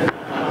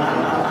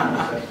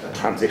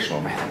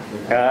transitional method.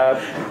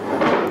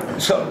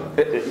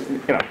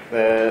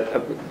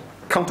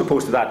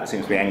 Counterposed to that, it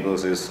seems to be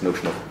Engels'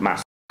 notion of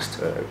mass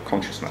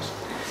consciousness.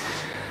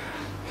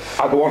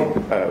 I'll go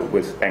on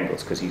with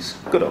Engels, because he's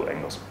good old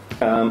Engels.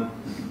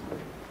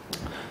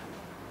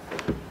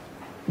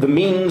 the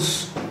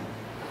means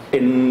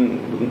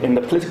in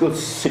the political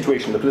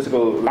situation, the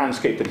political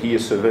landscape that he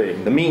is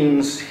surveying, the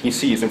means he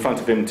sees in front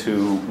of him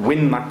to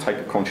win that type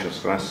of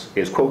consciousness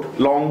is, quote,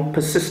 long,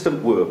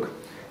 persistent work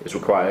is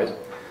required,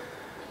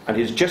 and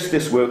it is just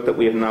this work that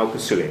we are now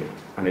pursuing,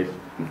 and in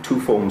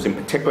two forms in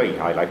particular he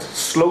highlights: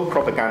 slow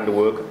propaganda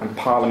work and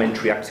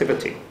parliamentary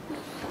activity.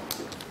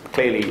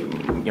 Clearly,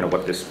 you know,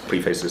 what this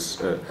preface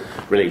is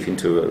relating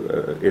to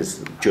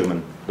is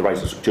the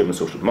rise of German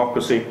social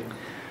democracy.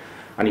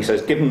 And he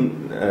says,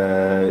 given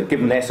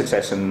their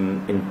success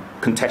in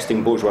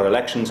contesting bourgeois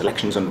elections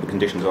under the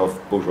conditions of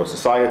bourgeois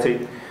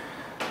society,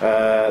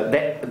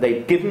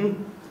 they've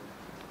given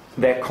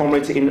their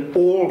comrades in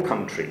all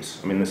countries.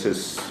 I mean, this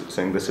is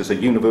saying this is a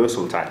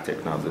universal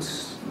tactic. Now,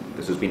 this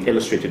has been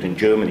illustrated in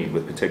Germany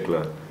with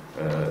particular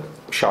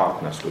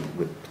sharpness,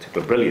 with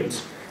particular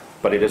brilliance,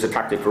 but it is a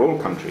tactic for all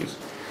countries.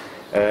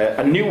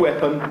 A new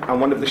weapon,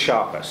 and one of the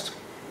sharpest,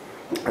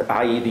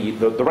 i.e.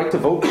 the right to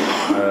vote,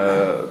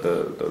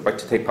 the right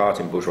to take part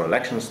in bourgeois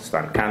elections, to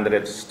stand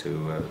candidates,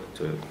 for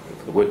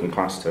the working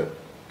class to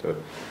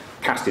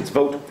cast its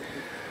vote,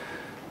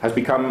 has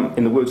become,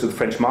 in the words of the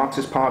French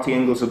Marxist Party,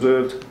 Engels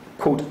observed,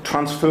 quote,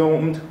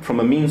 transformed from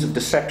a means of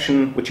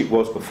deception, which it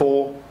was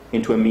before,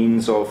 into a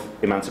means of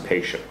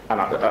emancipation.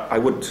 And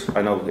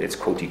I know it's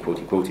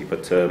quotey,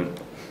 but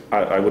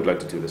I would like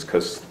to do this,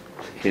 because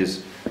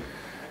his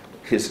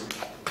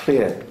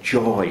clear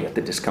joy at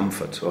the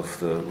discomfort of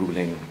the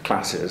ruling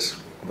classes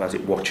as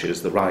it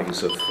watches the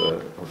rise of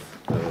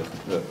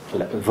the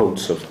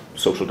votes of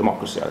social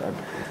democracy.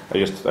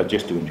 I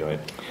just do enjoy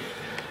it.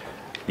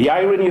 The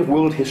irony of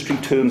world history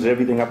turns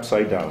everything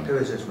upside down. Who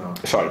is this, Mark?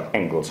 Sorry,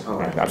 Engels. Oh,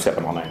 right. I've set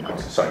them on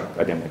Engels. Sorry,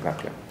 I didn't make that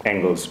clear.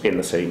 Engels in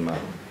the same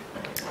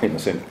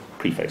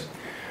preface.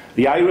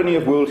 The irony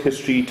of world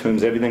history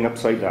turns everything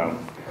upside down.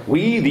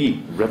 We, the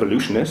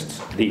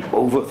revolutionists, the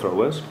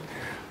overthrowers,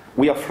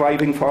 we are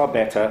thriving far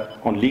better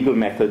on legal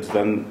methods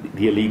than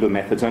the illegal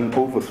methods and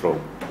overthrow.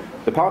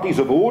 The parties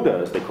of order,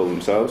 as they call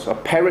themselves, are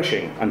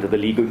perishing under the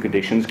legal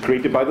conditions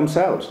created by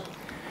themselves.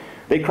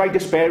 They cry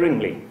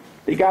despairingly,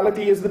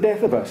 legality is the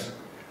death of us,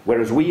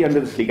 whereas we, under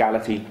this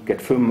legality,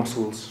 get firm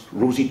muscles,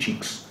 rosy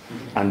cheeks,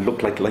 and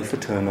look like life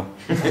eternal.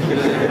 He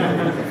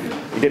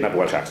didn't have a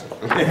Welsh accent.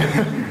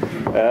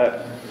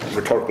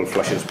 Rhetorical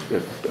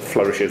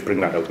flourishes bring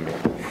that out of me.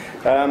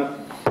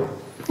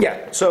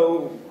 Yeah,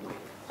 so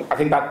I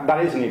think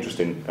that is an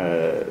interesting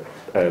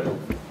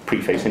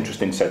preface,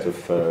 interesting set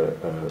of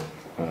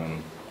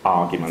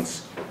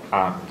arguments,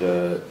 and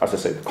as I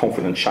say, the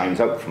confidence shines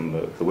out from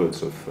the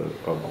words of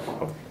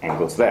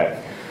Engels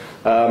there.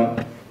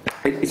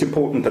 It's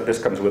important that this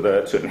comes with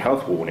a certain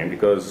health warning,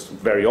 because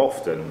very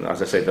often,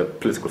 as I say, the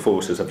political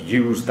forces have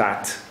used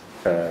that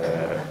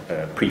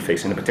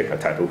preface in a particular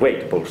type of way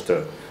to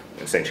bolster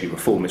essentially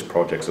reformist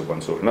projects of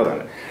one sort or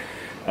another.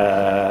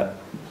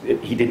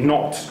 He did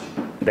not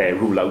there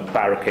rule out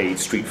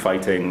barricades, street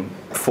fighting,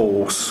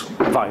 force,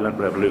 violent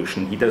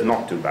revolution. He does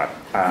not do that.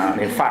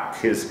 In fact,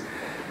 his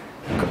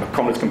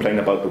comrades complain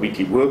about the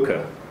Weekly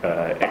Worker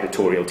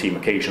editorial team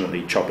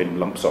occasionally chopping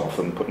lumps off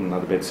and putting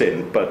other bits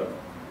in, but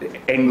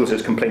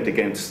Engels' complaint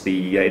against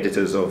the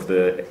editors of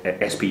the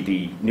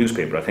SPD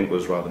newspaper, I think,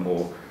 was rather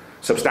more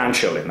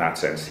substantial in that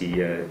sense.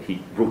 He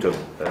wrote a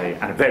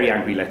very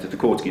angry letter to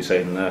Kautsky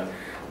saying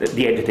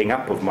the editing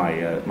up of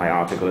my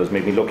article has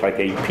made me look like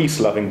a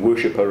peace-loving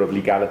worshipper of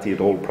legality at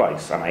all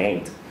price, and I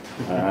ain't.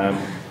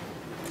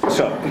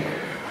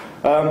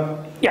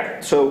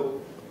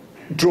 So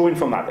drawing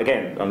from that,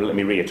 again, and let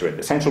me reiterate,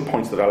 the central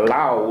points that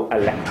allow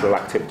electoral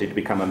activity to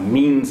become a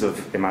means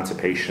of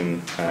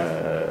emancipation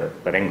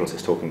that Engels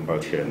is talking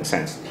about here, in the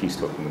sense that he's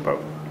talking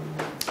about.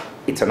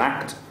 It's an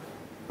act,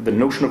 the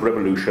notion of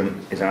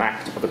revolution is an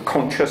act of a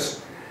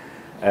conscious,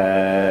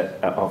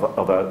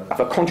 of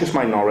a conscious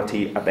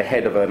minority at the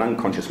head of an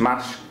unconscious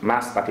mass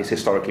that is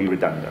historically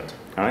redundant.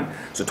 All right?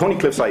 So Tony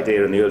Cliff's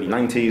idea in the early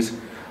 90s,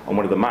 on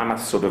one of the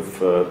mammoth sort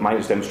of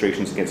miners'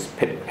 demonstrations against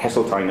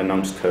Heseltine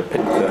announced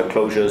pit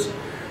closures,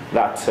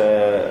 that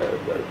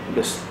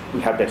we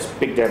had this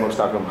big demo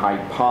started on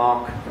Hyde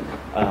Park.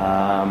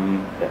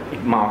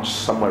 It marched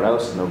somewhere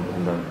else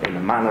in the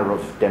manner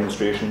of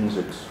demonstrations.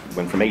 It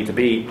went from A to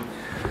B.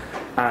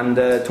 And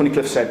Tony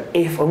Cliff said,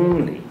 if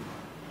only,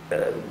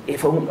 I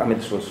mean,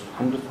 this was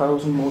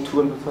 100,000 more,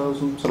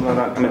 200,000, something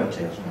like that. I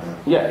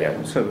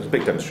mean, so it was a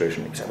big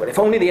demonstration. He said, well, if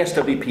only the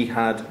SWP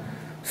had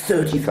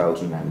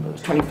 30,000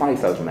 members,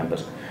 25,000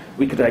 members,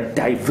 we could have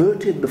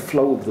diverted the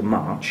flow of the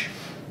march,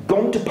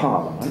 gone to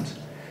Parliament.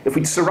 If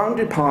we'd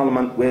surrounded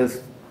Parliament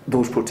with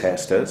those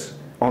protesters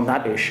on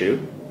that issue,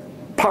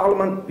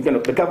 Parliament,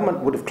 the government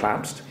would have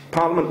collapsed,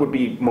 Parliament would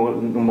be more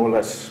or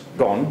less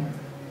gone,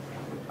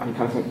 and you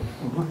kind of think,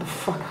 what the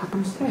fuck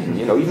happens then?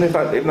 Even if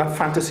that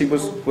fantasy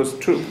was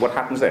true, what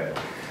happens there?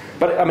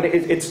 But I mean,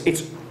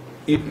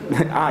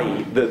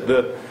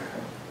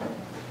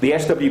 the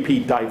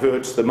SWP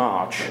diverts the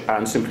march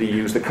and simply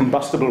use the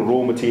combustible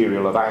raw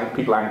material of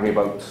people angry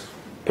about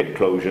pit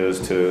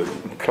closures to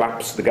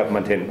collapse the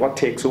government in. What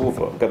takes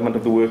over? The government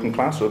of the working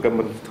class or the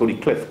government of Tony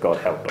Cliff, God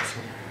help us?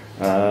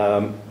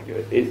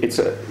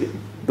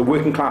 The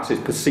working class is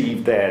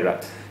perceived there,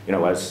 as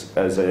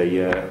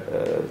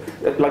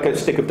like a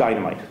stick of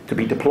dynamite to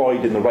be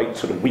deployed in the right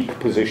sort of weak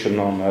position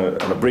on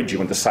a bridge you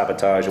want to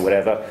sabotage or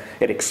whatever.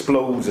 It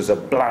explodes as a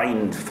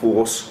blind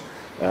force,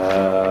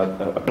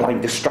 a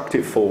blind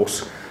destructive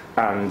force,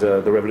 and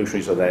the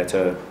revolutionaries are there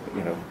to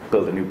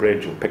build a new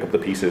bridge or pick up the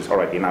pieces. All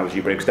right, the analogy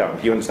breaks down.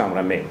 Do you understand what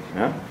I mean?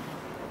 Yeah?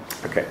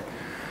 Okay.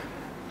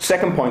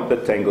 Second point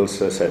that Engels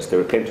says, to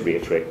again to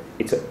reiterate,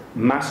 it's a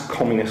mass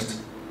communist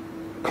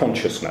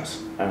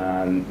consciousness,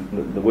 and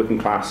the working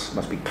class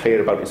must be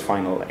clear about its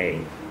final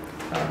aim.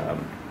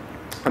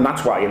 And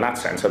that's why, in that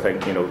sense, I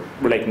think,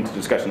 relating to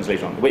discussions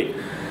later on in the week,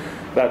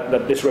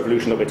 that this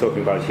revolution that we're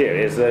talking about here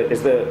is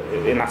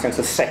in that sense,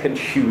 the second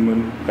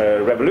human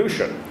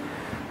revolution.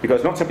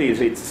 Because not simply is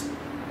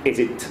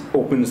it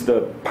opens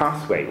the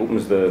pathway,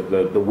 opens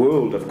the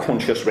world of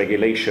conscious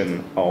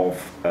regulation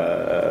of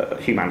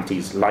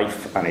humanity's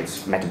life and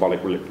its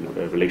metabolic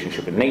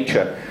relationship with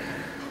nature.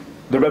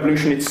 The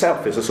revolution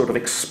itself is a sort of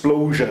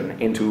explosion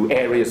into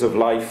areas of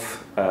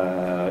life,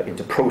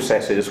 into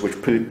processes which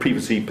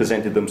previously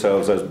presented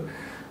themselves as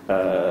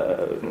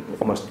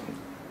almost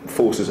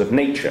forces of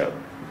nature,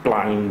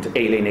 blind,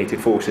 alienated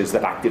forces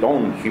that acted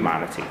on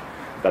humanity.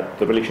 That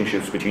the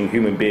relationships between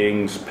human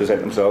beings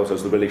present themselves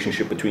as the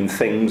relationship between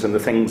things, and the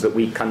things that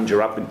we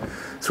conjure up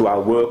through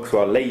our work, through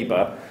our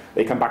labour,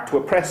 they come back to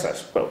oppress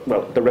us.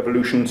 Well, the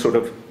revolution sort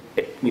of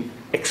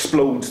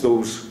explodes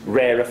those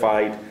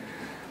rarefied,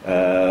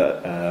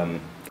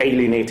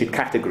 alienated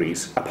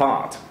categories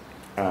apart,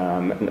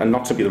 and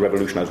not simply the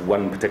revolution as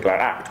one particular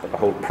act, but the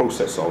whole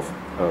process of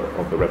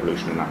the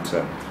revolution in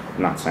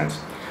that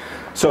sense.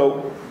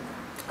 So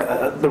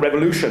the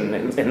revolution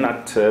in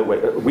that way,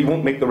 we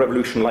won't make the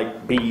revolution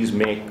like bees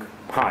make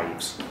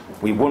hives.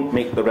 We won't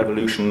make the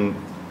revolution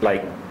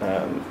like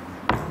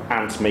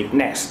ants make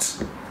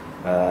nests.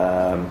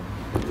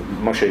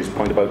 Moshe's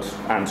point about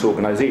ants'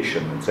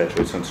 organisation,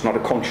 etc. So it's not a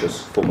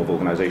conscious form of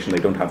organisation.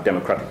 They don't have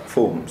democratic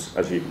forms,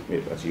 as you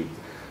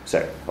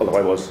said.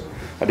 Although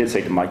I did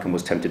say to Mike and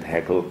was tempted to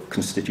heckle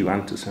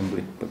constituent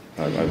assembly, but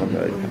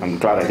I'm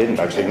glad I didn't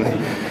actually.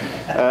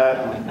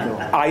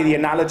 The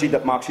analogy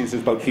that Marx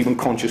uses about human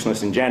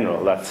consciousness in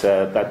general, that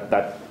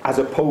as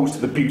opposed to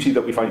the beauty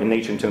that we find in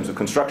nature in terms of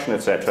construction,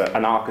 etc.,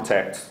 an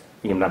architect,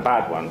 even a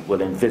bad one,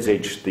 will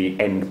envisage the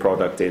end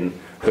product in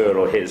her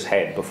or his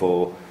head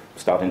before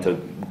starting to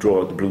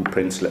draw the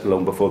blueprints, let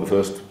alone before the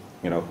first,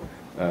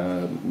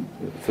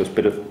 first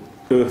bit of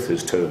earth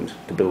is turned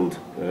to build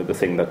the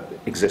thing that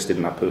existed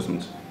in that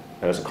person's,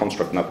 as a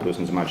construct in that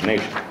person's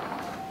imagination.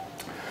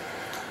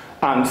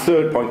 And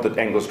third point that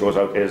Engels draws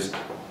out is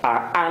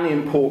an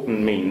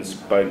important means,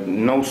 by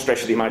no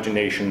stretch of the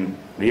imagination,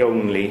 the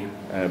only,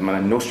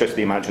 no stretch of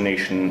the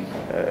imagination,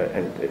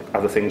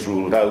 other things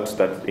ruled out,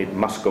 that it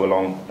must go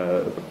along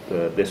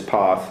this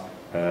path,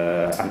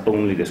 and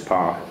only this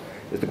path.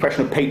 Is the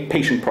question of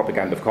patient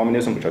propaganda of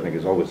communism, which I think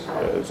is always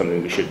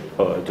something we should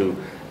do,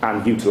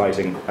 and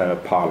utilising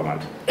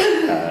Parliament,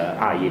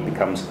 i.e. it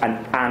becomes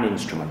an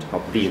instrument,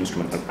 not the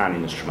instrument, but an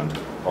instrument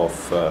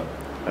of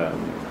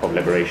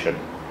liberation.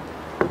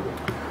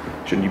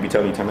 Shouldn't you be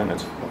telling me 10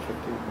 minutes?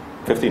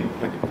 15.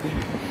 Thank you.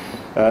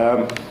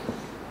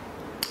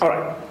 All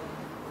right.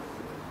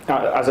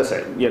 As I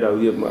say,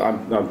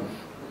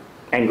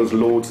 Engels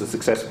lauds the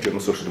success of German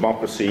social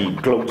democracy,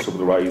 gloats over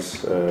the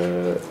rise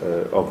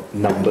of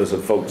numbers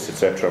of votes,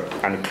 etc.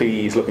 And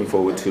clearly he's looking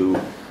forward to,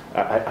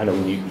 I know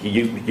he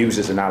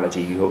uses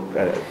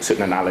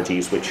certain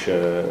analogies which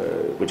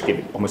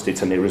give almost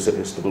it's an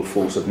irresistible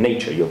force of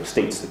nature. He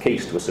states the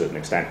case to a certain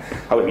extent.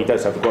 However, he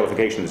does have the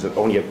qualifications that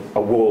only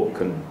a war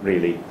can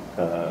really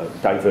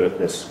divert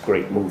this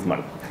great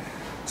movement.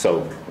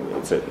 So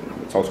it's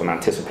also an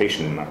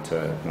anticipation in that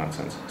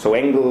sense. So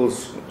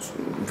Engels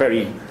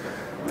very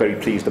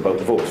pleased about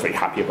the votes, very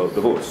happy about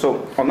the votes.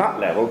 So on that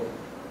level,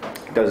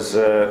 does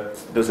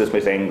this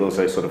make Engels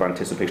a sort of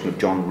anticipation of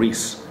John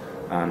Rees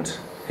and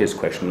his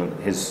question,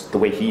 the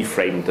way he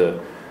framed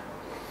the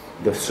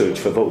search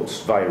for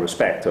votes via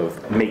respect of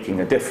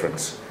making a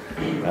difference,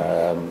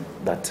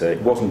 that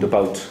it wasn't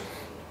about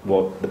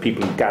what the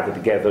people who gathered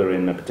together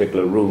in a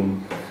particular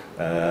room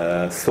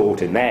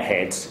thought in their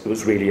heads. It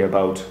was really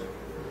about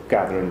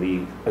gathering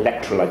the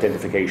electoral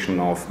identification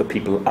of the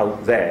people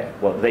out there,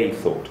 what they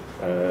thought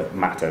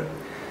mattered.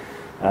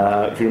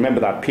 If you remember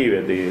that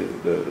period,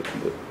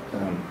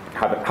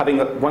 having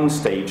at one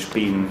stage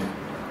been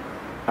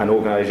an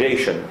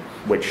organisation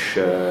which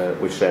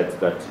said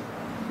that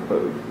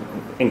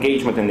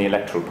engagement in the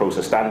electoral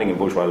process, standing in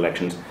bourgeois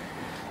elections,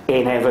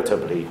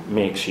 inevitably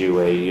makes you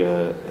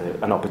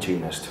an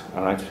opportunist.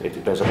 All right,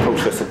 there's a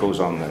process that goes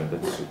on there.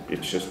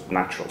 It's just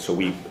natural. So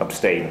we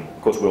abstain.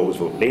 Of course, we always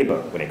vote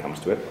Labour when it comes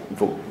to it.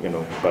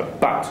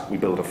 But we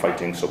build a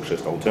fighting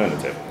socialist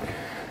alternative.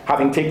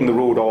 Having taken the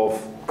road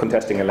of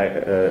contesting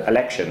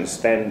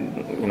elections,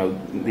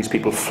 then these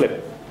people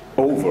flip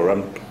over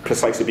and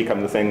precisely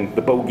become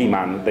the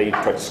bogeyman they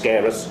try to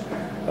scare us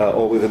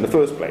all with in the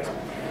first place.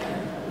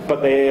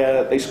 But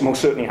they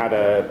most certainly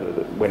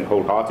went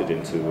wholehearted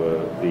into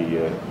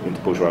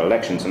bourgeois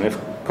elections. And if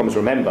comes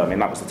remember, I mean,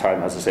 that was the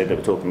time, as I say, they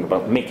were talking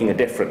about making a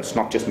difference,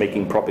 not just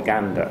making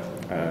propaganda.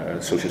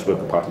 Socialist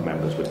Worker Party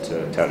members would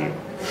tell you.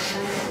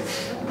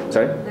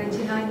 Sorry?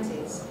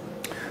 1990s.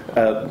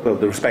 Well,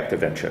 the respective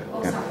venture.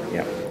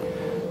 Yeah.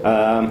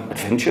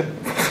 Adventure?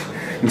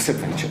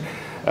 Misadventure.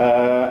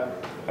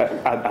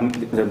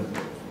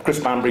 Chris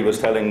Banbury was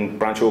telling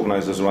branch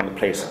organisers around the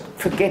place,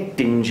 forget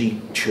dingy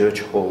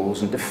church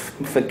halls and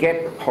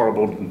forget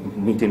horrible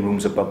meeting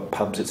rooms above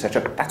pubs,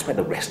 etc. That's where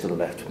the rest of the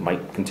left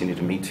might continue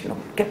to meet. You know,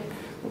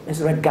 is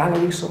there a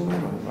gallery somewhere,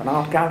 an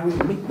art gallery?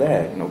 Meet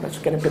there. You know, let's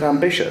get a bit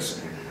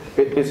ambitious.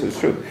 It's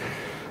true.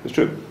 It's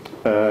true.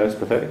 It's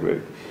pathetic,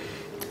 really.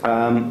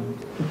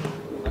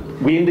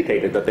 We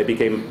indicated that they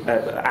became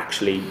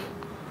actually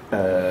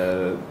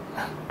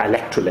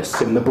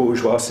electoralists in the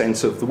bourgeois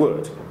sense of the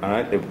word. All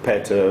right? They were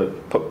prepared to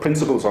put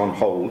principles on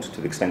hold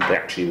to the extent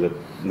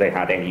they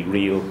had any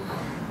real,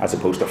 as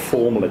opposed to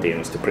formal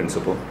adherence to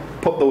principle,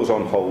 put those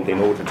on hold in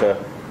order to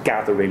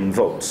gather in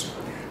votes.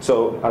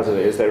 So, as it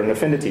is, they're an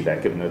affinity there,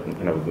 given that,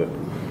 you know, that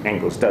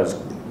Engels does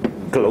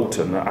gloat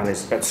and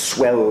it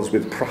swells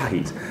with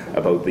pride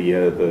about the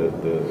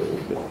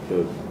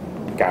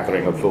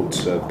gathering of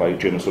votes by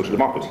German social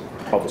democracy.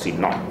 Obviously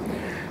not,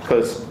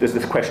 because there's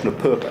this question of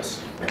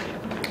purpose.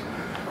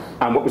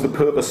 And what was the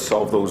purpose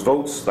of those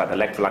votes, that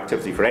electoral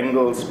activity for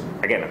Engels?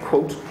 Again, a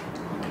quote: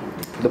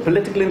 "The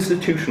political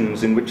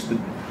institutions in which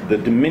the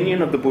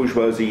dominion of the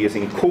bourgeoisie is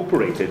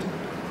incorporated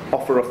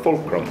offer a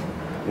fulcrum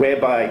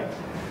whereby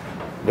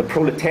the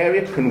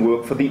proletariat can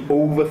work for the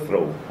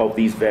overthrow of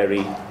these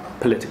very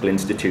political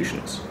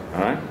institutions."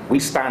 All right? We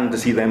stand to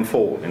see them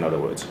fall, in other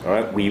words. All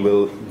right? We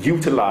will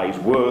utilise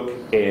work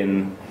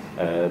in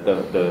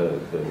the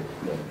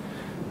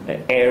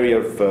area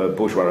of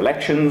bourgeois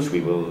elections.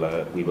 We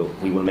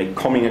will make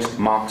communist,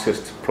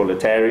 Marxist,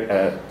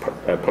 proletarian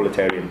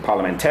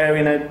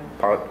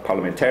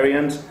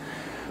parliamentarians.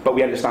 But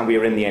we understand we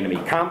are in the enemy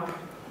camp.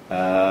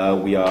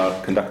 We are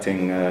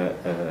conducting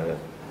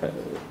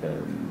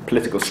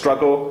political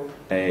struggle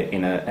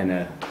in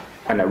an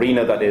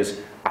arena that is,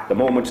 at the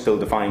moment, still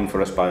defined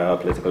for us by our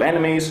political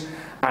enemies,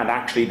 and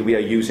actually we are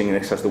using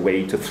this as the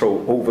way to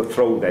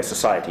overthrow their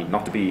society,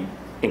 not to be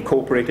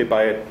incorporated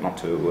by it, not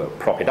to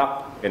prop it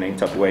up in any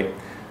type of way.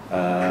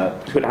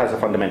 So it has a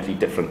fundamentally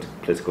different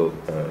political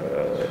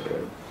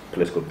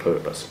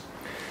purpose.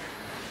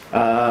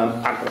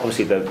 And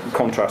obviously the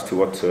contrast to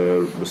what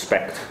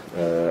Respect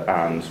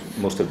and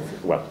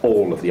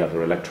all of the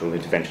other electoral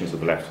interventions of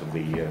the left of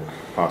the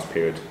past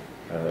period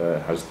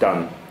has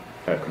done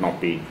could not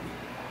be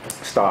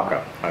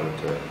starker, I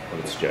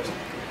would suggest.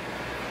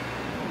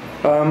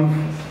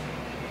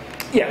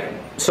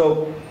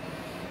 So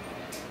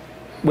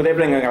with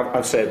everything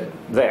I've said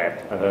there,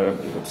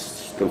 it's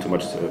still too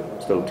much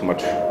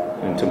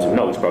in terms of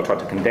notes, but I'll try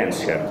to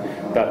condense here.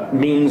 That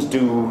means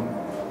do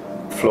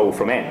flow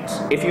from ends.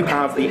 If you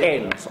have the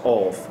ends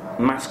of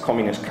mass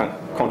communist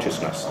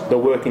consciousness, the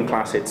working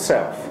class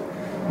itself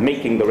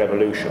making the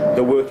revolution,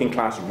 the working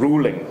class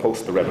ruling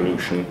post the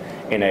revolution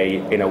in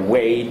a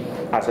way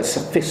as a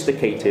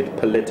sophisticated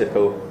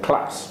political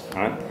class.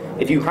 Right?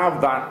 If you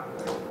have that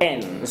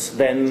ends,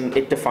 then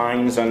it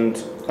defines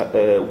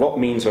what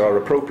means are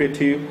appropriate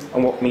to you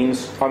and what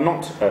means are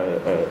not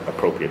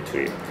appropriate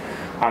to you.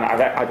 And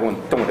I don't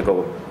want to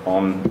go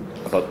on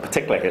about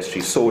particular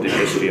history, sordid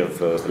history of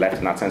the left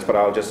in that sense, but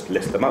I'll just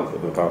list them out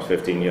over the past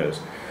 15 years.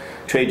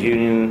 Trade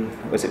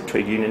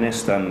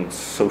unionist and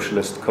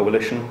socialist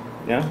coalition?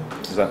 Yeah?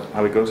 Is that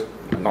how it goes?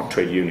 Not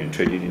trade union,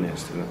 trade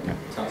unionist. Yeah.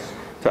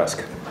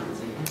 Tusk.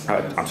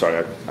 I'm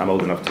sorry, I'm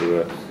old enough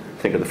to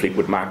think of the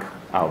Fleetwood Mac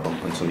album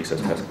when somebody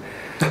says Tusk.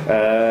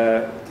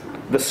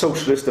 The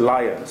Socialist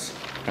Alliance,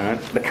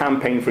 the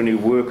Campaign for a New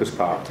Workers'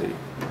 Party,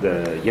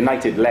 the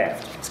United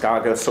Left,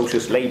 Skaga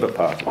Socialist Labour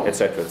Party,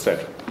 etc.,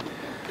 etc.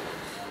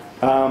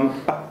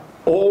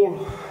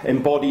 All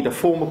embodied a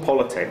form of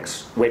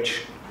politics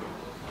which,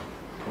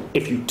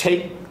 if you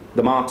take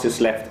the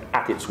Marxist left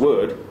at its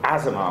word,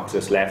 as a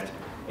Marxist left,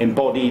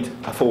 embodied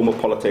a form of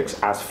politics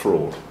as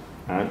fraud.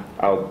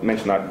 I'll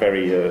mention that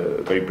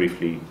very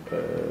briefly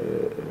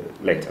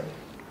later.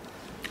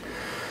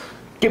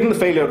 Given the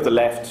failure of the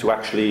left to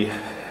actually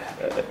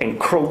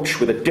encroach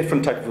with a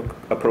different type of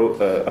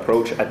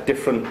approach, a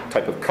different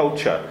type of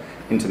culture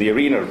into the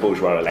arena of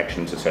bourgeois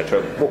elections,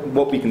 etc.,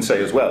 what we can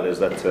say as well is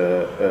that,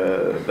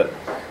 that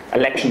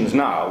elections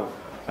now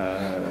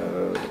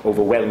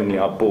overwhelmingly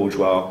are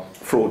bourgeois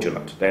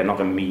fraudulent. They're not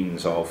a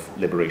means of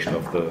liberation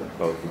of the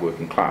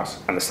working class.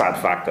 And the sad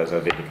fact, as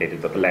I've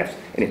indicated, that the left,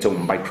 in its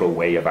own micro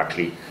way, have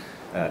actually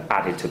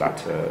added to that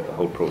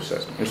whole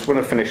process. I just want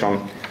to finish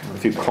on a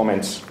few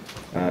comments.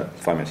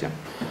 5 minutes, yeah.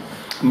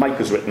 Mike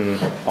has written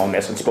on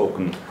this and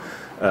spoken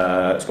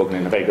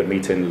in a very good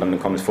meeting in the London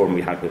Commons Forum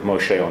we had with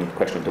Moshe on the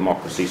question of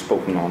democracy,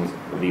 spoken on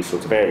these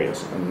sorts of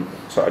areas. And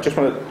so I just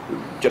want to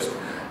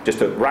just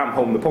to ram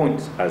home the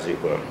point, as it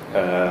were,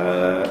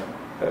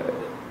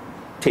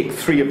 take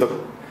three of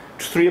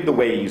the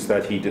ways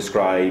that he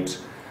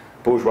describes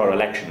bourgeois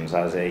elections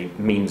as a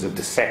means of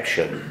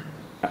deception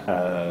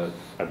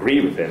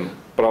agree with him,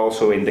 but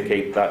also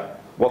indicate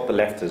that what the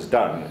left has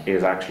done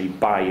is actually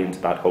buy into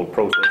that whole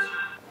process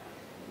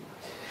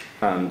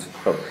and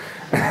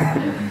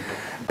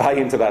buy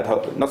into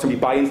that, not simply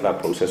buy into that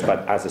process,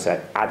 but as I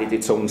said, added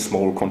its own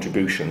small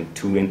contribution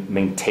to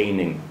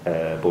maintaining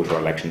bourgeois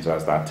elections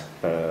as that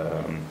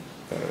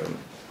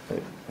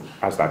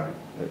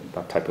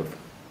type of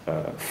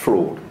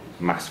fraud,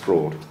 mass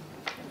fraud.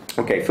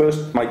 Okay,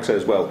 first Mike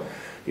says, well,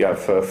 you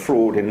have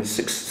fraud in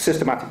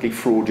systematically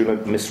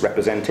fraudulent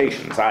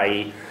misrepresentations,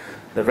 i.e.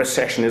 the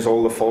recession is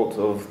all the fault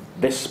of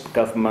this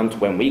government.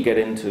 When we get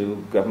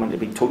into government,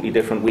 it'll be totally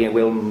different. We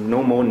will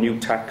no more new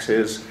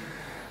taxes.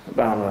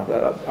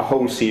 A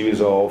whole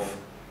series of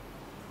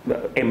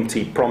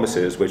empty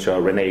promises which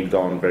are reneged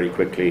on very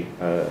quickly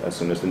as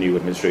soon as the new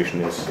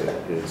administration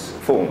is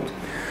formed.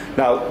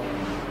 Now,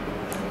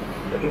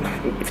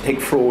 if you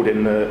take fraud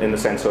in the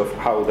sense of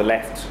how the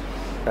left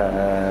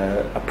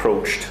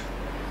approached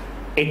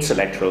its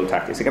electoral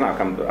tactics, again,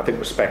 I think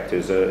Respect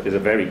is a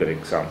very good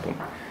example.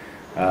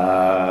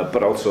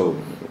 But also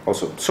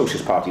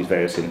Socialist Party's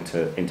various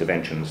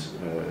interventions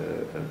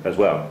as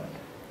well.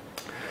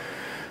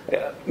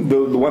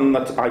 The one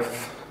that I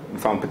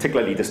found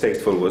particularly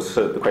distasteful was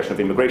the question of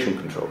immigration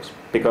controls,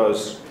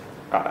 because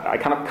I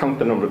cannot count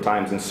the number of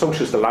times in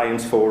Socialist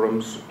Alliance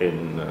forums,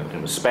 in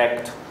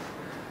Respect,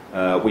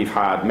 we've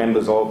had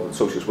members of the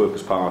Socialist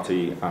Workers'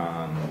 Party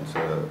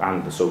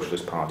and the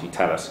Socialist Party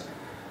tell us,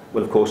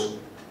 well, of course,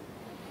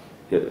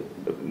 the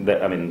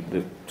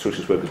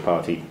Socialist Workers'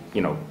 Party,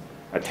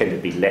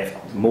 tended to be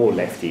more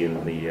lefty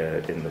in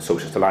the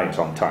Socialist Alliance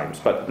on times,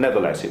 but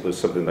nevertheless it was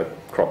something that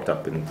cropped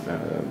up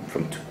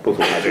from both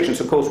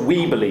organisations. Of course,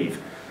 we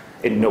believe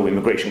in no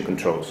immigration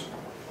controls.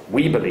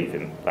 We believe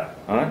in that.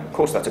 All right? Of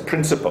course, that's a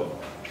principle.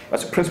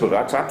 That's a principle.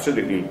 That's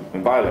absolutely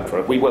inviolate for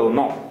it. We will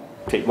not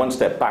take one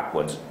step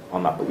backwards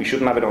on that, but we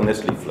shouldn't have it on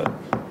this leaflet,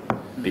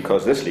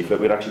 because this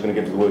leaflet we're actually going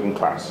to give to the working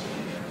class.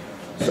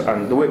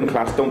 And the working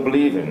class don't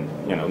believe in,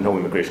 no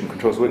immigration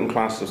controls. The working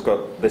class has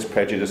got this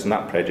prejudice and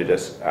that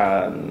prejudice,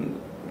 and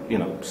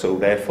so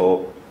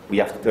therefore we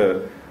have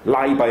to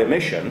lie by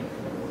omission,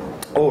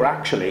 or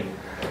actually,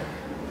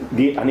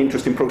 an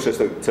interesting process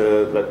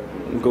that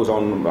goes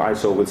on, I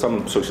saw with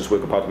some Socialist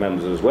Worker Party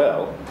members as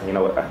well.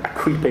 A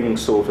creeping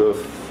sort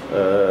of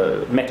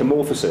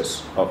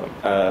metamorphosis of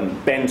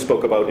them. Ben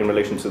spoke about in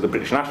relation to the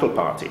British National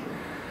Party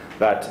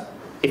that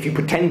if you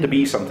pretend to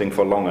be something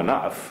for long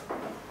enough,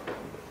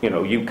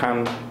 you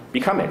can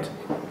become it.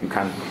 You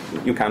can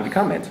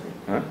become it.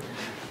 Right?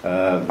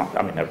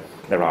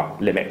 There are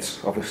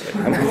limits, obviously.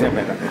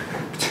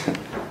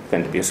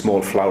 Tend to be a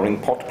small flowering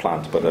pot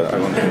plant, but I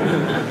want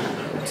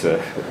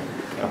to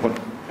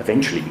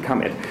eventually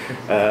become it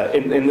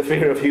in the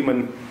sphere of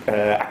human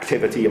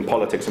activity and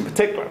politics in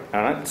particular.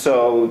 All right?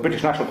 So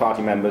British National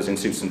Party members in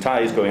suits and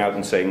ties going out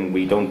and saying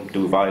we don't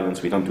do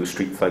violence, we don't do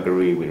street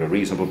thuggery, we're a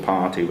reasonable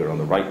party, we're on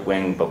the right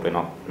wing, but we're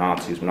not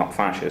Nazis, we're not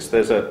fascists.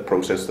 There's a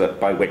process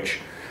by which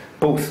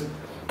both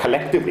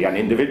collectively and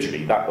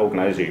individually that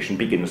organisation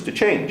begins to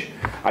change.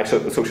 I saw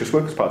the Socialist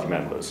Workers' Party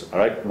members, all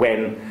right,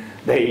 when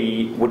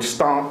they would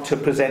start to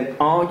present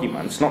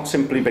arguments, not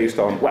simply based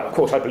on, well, of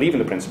course I believe in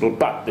the principle,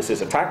 but this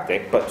is a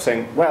tactic, but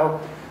saying,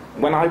 well,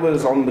 when I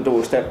was on the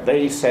doorstep,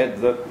 they said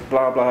that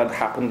blah blah had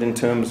happened in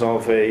terms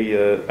of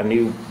a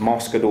new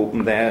mosque had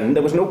opened there, and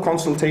there was no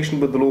consultation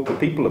with the local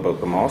people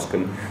about the mosque,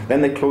 and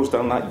then they closed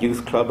down that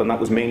youth club, and that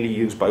was mainly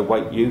used by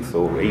white youth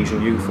or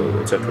Asian youth,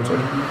 or etc.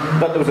 etc.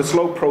 But there was a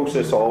slow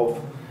process of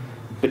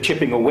the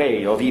chipping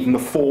away of even the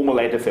formal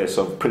edifice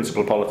of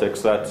principal politics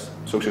that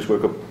Socialist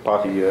Worker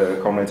Party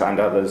comrades and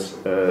others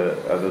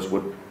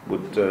would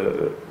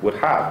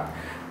have,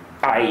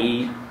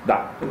 i.e.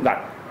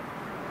 that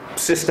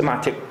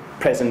systematic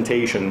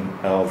presentation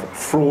of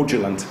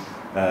fraudulent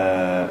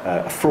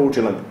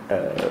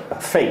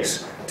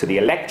face to the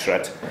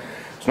electorate.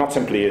 It's not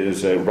simply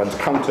runs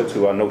counter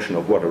to our notion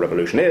of what a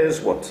revolution is,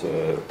 what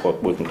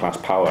working class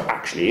power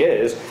actually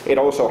is. It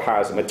also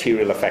has a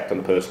material effect on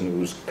the person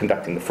who's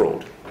conducting the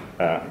fraud.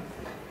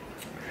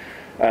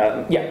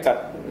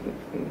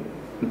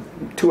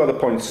 Two other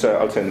points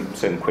I'll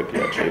send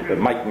quickly, actually, that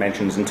Mike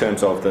mentions in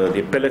terms of the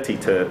ability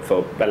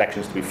for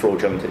elections to be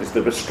fraudulent is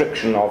the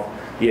restriction of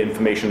the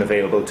information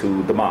available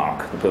to the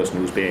mark, the person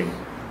who's being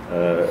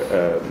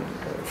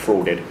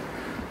frauded.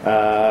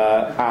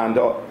 And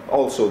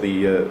also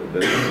the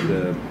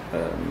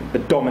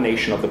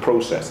domination of the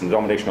process and the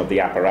domination of the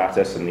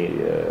apparatus and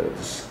the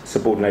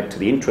subordinate to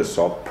the interests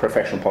of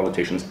professional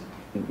politicians,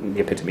 the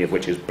epitome of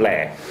which is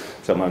Blair,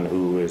 someone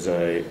who is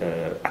a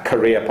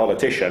career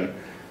politician,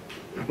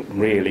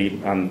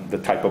 really, and the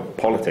type of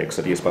politics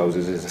that he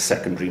espouses is a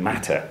secondary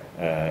matter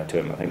to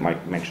him. I think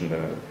Mike mentioned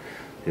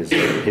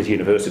his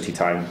university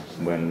time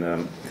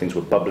when things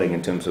were bubbling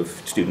in terms of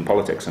student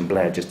politics, and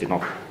Blair just did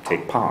not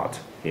take part.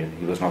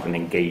 He was not an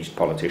engaged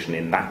politician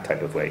in that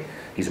type of way.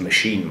 He's a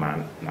machine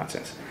man in that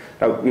sense.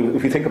 Now,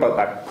 if you think about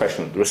that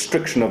question, the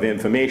restriction of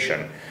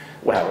information,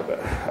 well,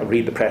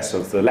 read the press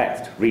of the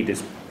left, read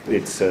his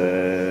It's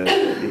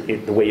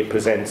the way it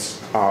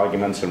presents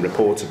arguments and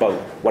reports about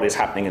what is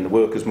happening in the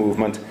workers'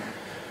 movement.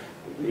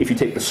 If you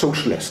take the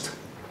socialist,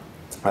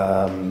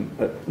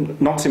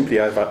 not simply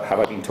have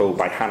I been told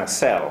by Hannah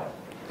Sell,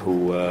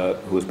 who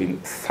has been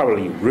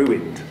thoroughly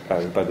ruined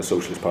by the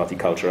Socialist Party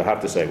culture, I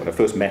have to say. When I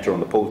first met her on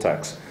the poll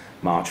tax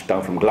march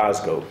down from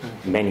Glasgow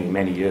many,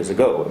 many years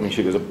ago, I mean,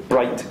 she was a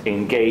bright,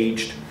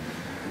 engaged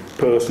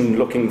person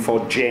looking for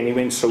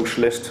genuine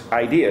socialist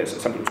ideas,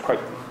 somebody who was quite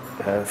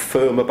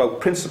firm about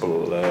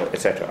principle,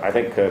 etc. I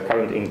think her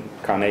current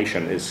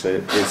incarnation is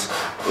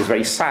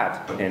very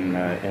sad in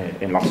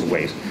lots of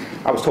ways.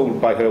 I was told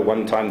by her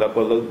one time that,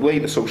 well, the way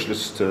the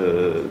socialist,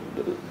 the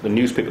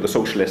newspaper The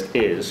Socialist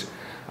is,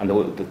 and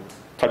the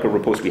type of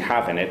reports we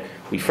have in it,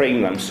 we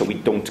frame them so we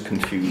don't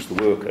confuse the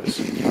workers.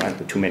 There are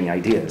too many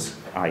ideas.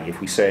 If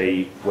we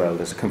say, well,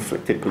 there's a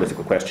conflicted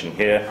political question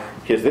here,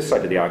 here's this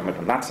side of the argument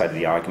and that side of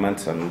the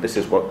argument, and this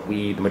is what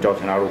we, the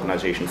majority in our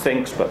organisation,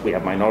 thinks, but we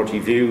have minority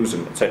views,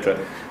 and etc.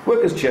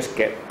 Workers just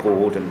get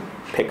bored and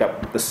pick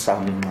up the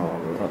Sun or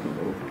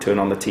turn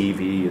on the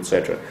TV,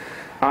 etc.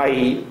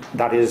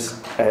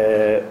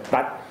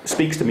 That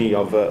speaks to me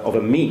of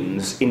a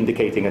means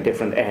indicating a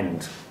different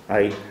end.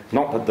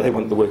 Not that they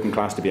want the working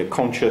class to be a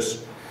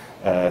conscious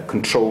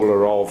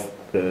controller of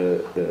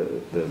the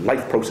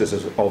life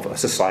processes of a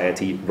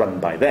society run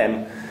by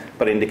them,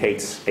 but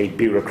indicates a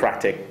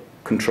bureaucratic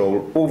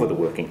control over the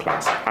working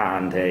class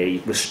and a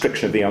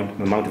restriction of the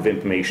amount of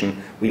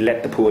information we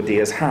let the poor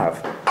dears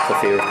have for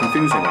fear of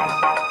confusing them.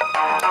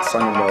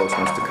 Simon Wells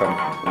wants to come.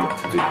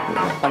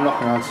 I'm not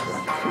going to answer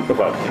that.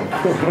 Well.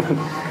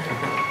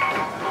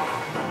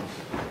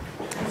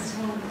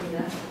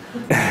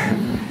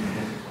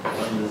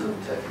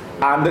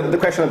 And the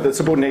question of the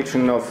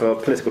subordination of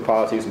political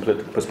parties and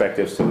political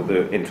perspectives to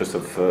the interests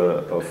of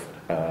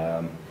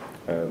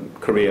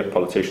career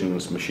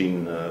politicians,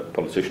 machine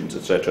politicians,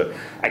 etc.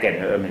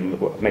 Again, I mean,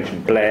 I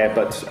mentioned Blair,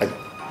 but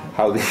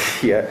how the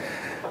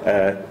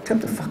tell him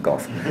to fuck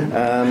off.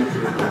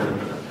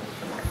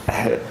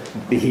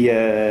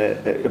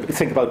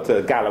 Think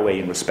about Galloway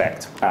in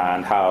respect,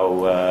 and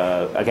how,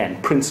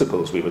 again,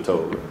 principles, we were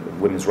told,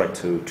 women's right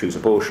to choose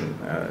abortion,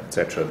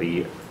 etc.,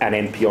 an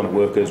MP on a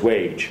worker's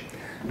wage,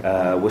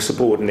 were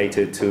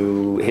subordinated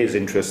to his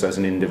interests as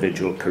an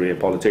individual career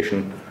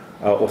politician,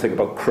 or think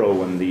about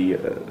Crow and the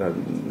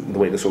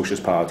way the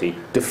Socialist Party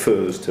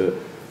defers to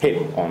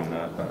him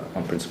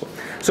on principle.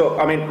 So,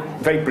 I mean,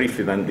 very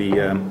briefly then,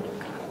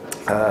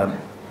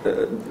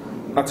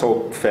 that's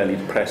all fairly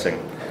depressing.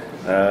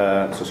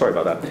 So sorry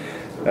about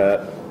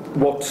that.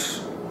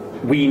 What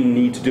we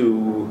need to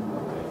do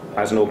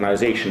as an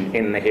organisation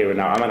in the here and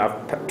now, I mean,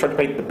 I've tried to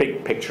paint the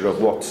big picture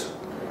of what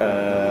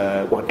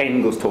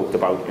Engels talked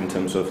about in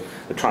terms of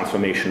the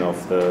transformation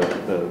of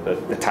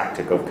the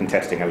tactic of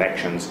contesting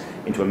elections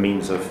into a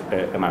means of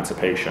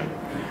emancipation.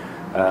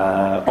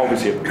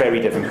 Obviously a very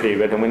different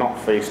period, and we're not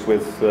faced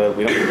with,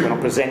 we're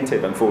not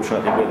presented,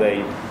 unfortunately, with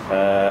a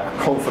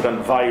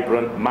confident,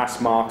 vibrant, mass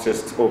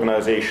Marxist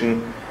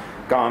organisation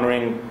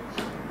garnering,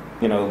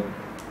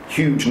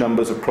 huge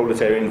numbers of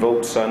proletarian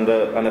votes and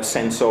a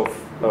sense of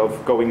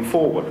going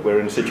forward. We're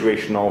in a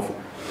situation of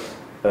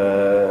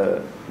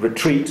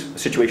retreat, a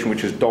situation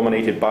which is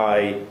dominated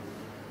by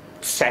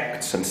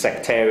sects and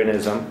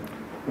sectarianism,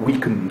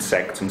 weakened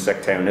sects and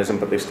sectarianism,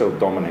 but they still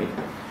dominate.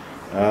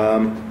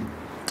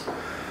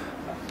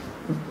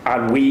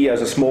 And we,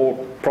 as a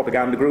small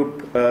propaganda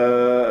group,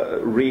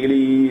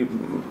 really,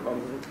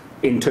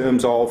 in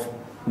terms of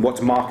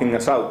what's marking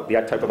us out, the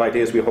type of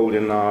ideas we hold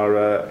in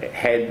our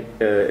head,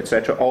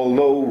 etc.,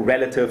 although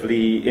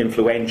relatively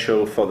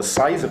influential for the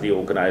size of the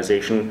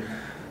organisation,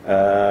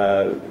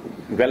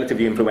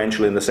 relatively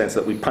influential in the sense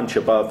that we punch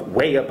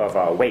way above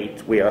our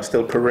weight, we are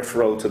still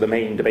peripheral to the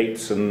main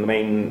debates and the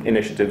main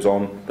initiatives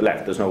on the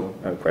left. There's no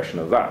question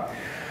of that.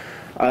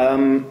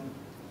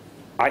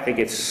 I think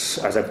it's,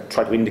 as I've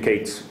tried to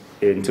indicate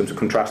in terms of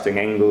contrasting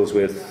Engels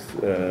with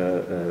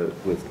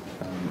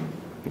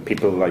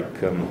people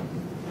like the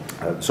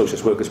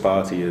Socialist Workers'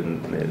 Party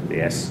and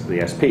the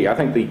SP, I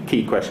think the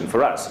key question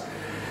for us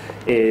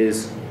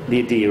is the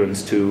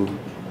adherence to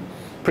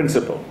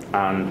principle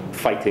and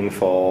fighting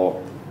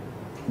for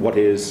what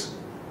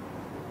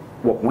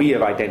we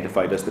have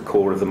identified as the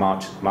core of the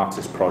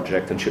Marxist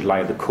project and should lie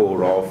at the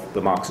core of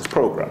the Marxist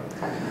programme,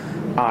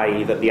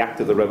 i.e. that the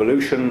act of the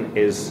revolution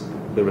is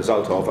the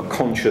result of a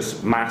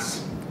conscious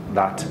mass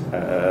that,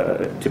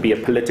 to be a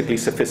politically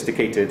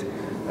sophisticated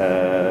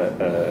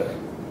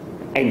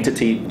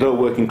entity, the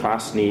working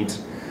class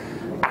needs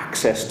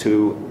access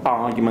to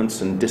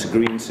arguments and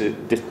disagreements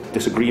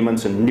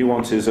and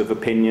nuances of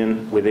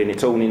opinion within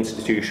its own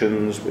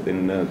institutions,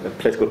 within the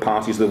political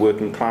parties of the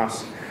working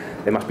class.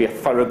 There must be a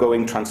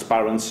thoroughgoing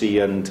transparency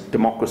and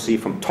democracy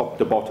from top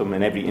to bottom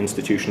in every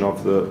institution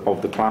of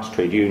the class,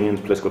 trade unions,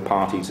 political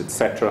parties,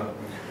 etc.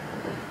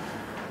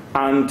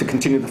 And to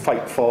continue the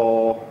fight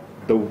for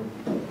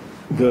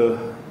the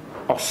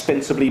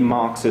ostensibly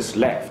Marxist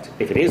left,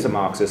 if it is a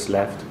Marxist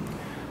left,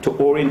 to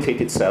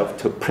orientate itself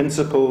to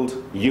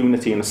principled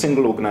unity in a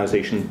single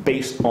organisation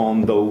based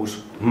on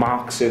those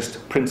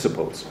Marxist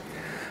principles.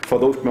 For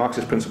those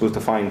Marxist principles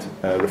to find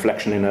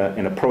reflection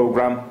in a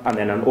programme, and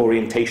then an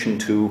orientation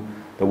to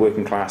the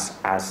working class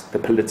as the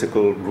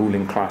political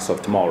ruling class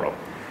of tomorrow.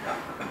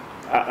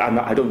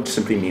 I don't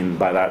simply mean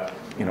by that,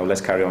 you know,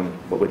 let's carry on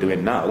what we're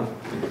doing now.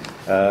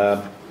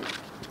 Well,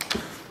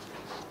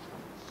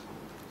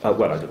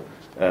 I do.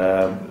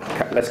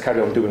 Let's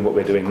carry on doing what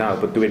we're doing now,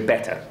 but do it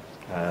better.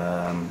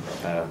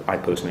 I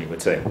personally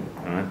would say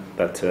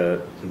that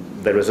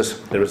there is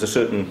a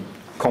certain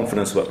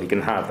confidence that we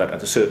can have that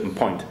at a certain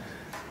point,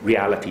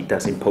 reality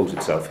does impose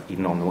itself,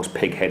 even on the most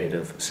pig-headed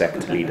of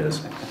sect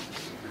leaders.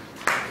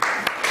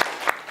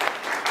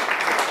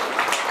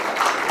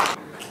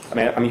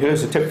 I mean,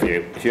 here's a tip for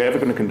you. If you're ever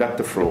going to conduct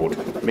a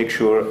fraud, make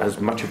sure as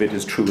much of it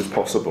is true as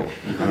possible.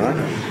 All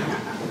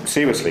right?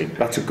 Seriously,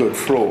 that's a good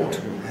fraud.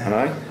 All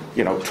right?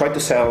 You know, try to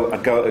sell a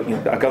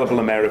gullible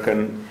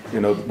American, you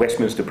know,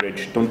 Westminster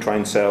Bridge. Don't try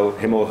and sell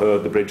him or her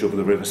the bridge over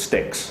the River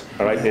Styx.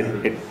 All right?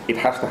 It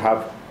has to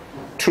have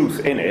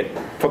truth in it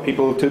for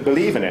people to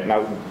believe in it.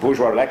 Now,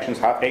 bourgeois elections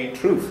have a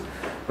truth,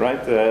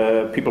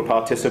 right? People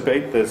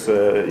participate. There's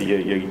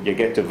you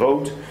get to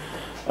vote.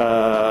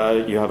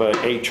 You have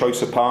a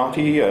choice of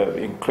party.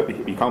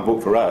 You can't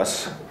vote for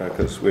us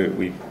because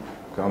we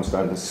can't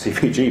stand the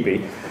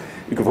CPGB.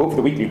 You can vote for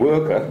the Weekly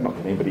Worker, not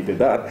that anybody did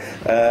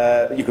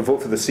that. You can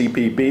vote for the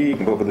CPB, you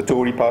can vote for the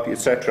Tory party,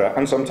 etc.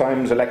 And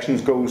sometimes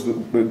elections go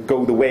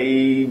the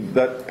way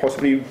that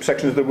possibly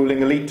sections of the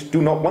ruling elite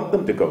do not want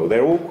them to go.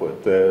 They're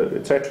awkward,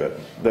 etc.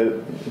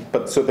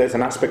 But so there's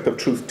an aspect of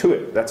truth to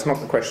it. That's not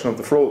the question of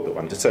the fraud, though.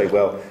 And to say,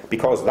 well,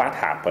 because that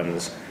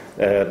happens,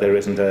 there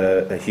isn't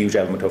a huge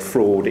element of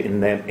fraud in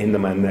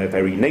them and their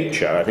very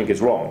nature, I think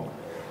is wrong.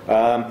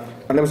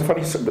 And there was a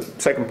funny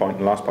second point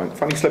and last point,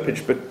 funny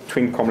slippage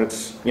between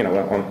comrades, you know,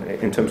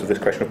 in terms of this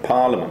question of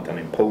Parliament and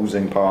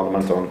imposing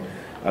Parliament on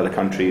other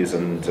countries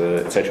and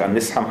etc. And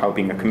this somehow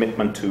being a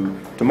commitment to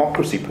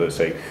democracy per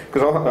se,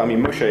 because I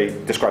mean,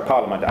 Moshe described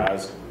Parliament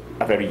as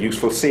a very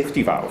useful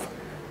safety valve,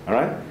 all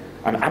right?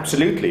 And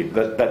absolutely,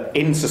 that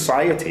in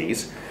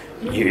societies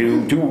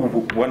you do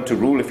want to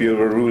rule, if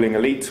you're a ruling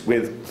elite,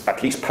 with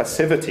at least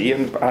passivity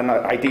and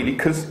ideally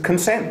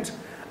consent.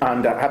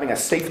 And having a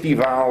safety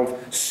valve,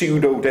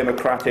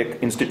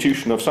 pseudo-democratic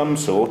institution of some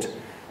sort,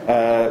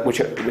 which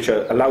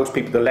allows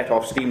people to let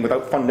off steam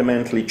without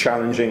fundamentally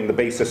challenging the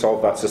basis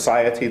of that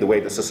society, the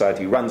way the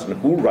society runs and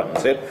who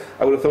runs it,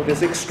 I would have thought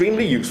is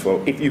extremely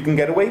useful if you can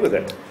get away with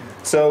it.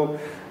 So,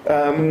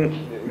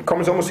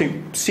 comrades almost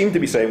seem to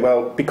be saying,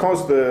 well,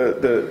 because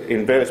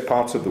in various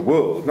parts of the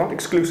world, not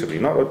exclusively,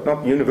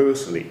 not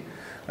universally,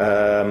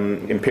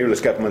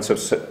 imperialist governments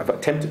have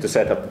attempted to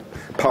set up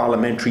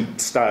parliamentary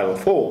style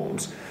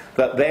forms,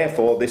 that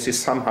therefore this is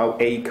somehow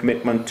a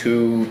commitment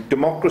to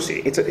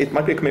democracy. It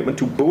might be a commitment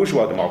to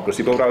bourgeois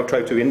democracy, but what I'll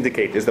try to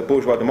indicate is that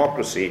bourgeois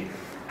democracy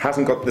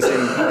hasn't got the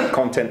same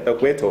content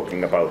that we're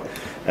talking about.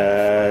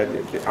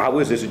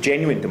 Ours is a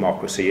genuine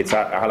democracy. It's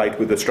allied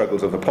with the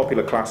struggles of the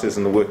popular classes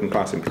and the working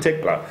class in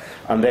particular,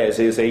 and theirs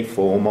is a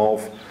form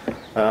of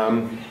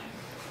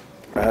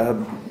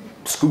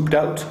scooped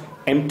out,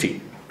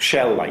 empty,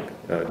 shell-like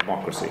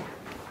democracy.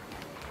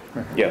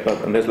 Yeah,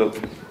 and there's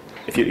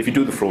if you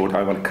do the fraud,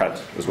 I want to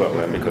cut as well,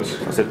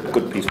 because it's a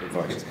good piece of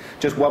advice.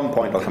 Just one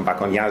point, I'll come back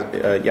on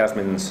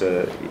Yasmin's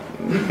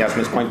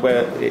point,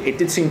 where it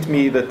did seem to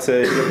me that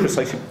you're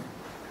precisely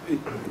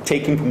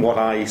taking from what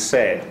I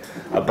said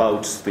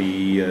about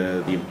the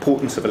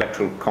importance of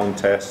electoral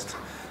contest,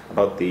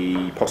 about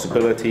the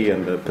possibility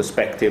and the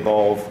perspective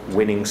of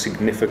winning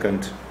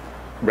significant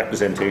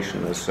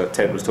representation, as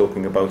Ted was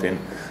talking about, in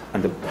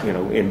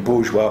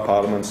bourgeois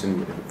parliaments,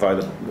 via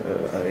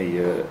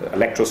the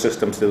electoral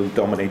system still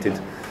dominated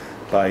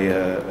by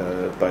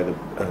the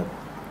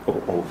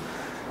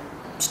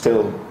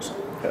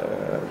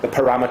the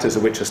parameters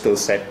of which are still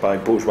set by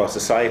bourgeois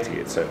society,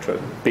 etc.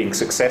 Being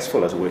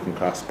successful as a working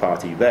class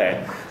party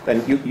there,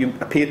 then you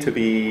appear to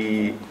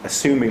be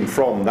assuming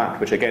from that,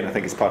 which again I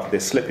think is part of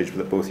this slippage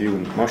that both you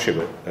and Moshe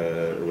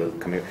were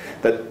coming,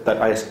 that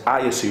I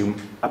assume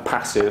a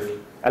passive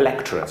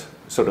electorate,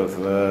 sort of,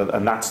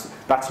 and that's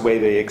the way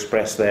they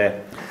express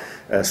their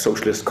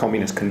socialist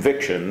communist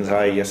convictions,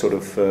 i.e. a sort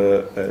of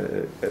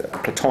a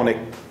platonic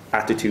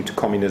attitude to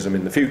communism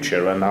in the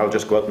future, and I'll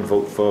just go out and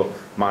vote for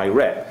my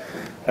rep.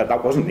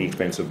 That wasn't the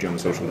experience of German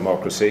social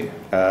democracy.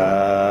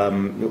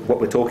 What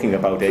we're talking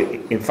about,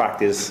 in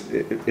fact, is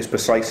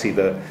precisely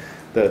the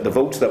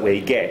votes that we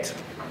get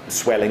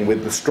swelling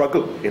with the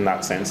struggle in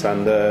that sense,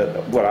 and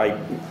what I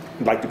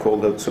like to call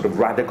the sort of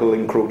radical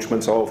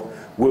encroachments of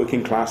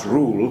working class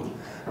rule,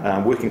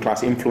 working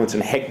class influence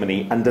and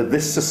hegemony under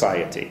this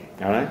society,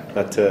 all right?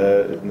 That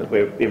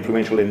we're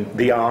influential in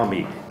the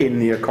army, in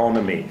the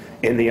economy,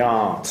 in the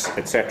arts,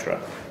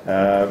 etc.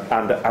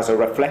 And as a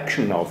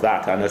reflection of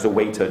that, and as a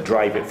way to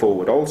drive it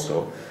forward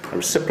also, a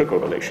reciprocal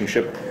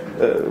relationship,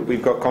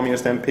 we've got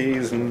communist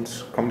MPs and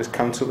communist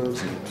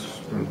councillors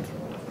and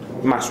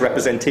mass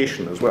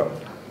representation as well.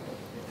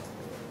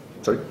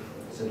 Sorry?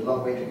 So It's a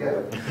long way to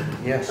go.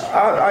 Yes.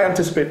 I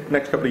anticipate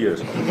next couple of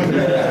years.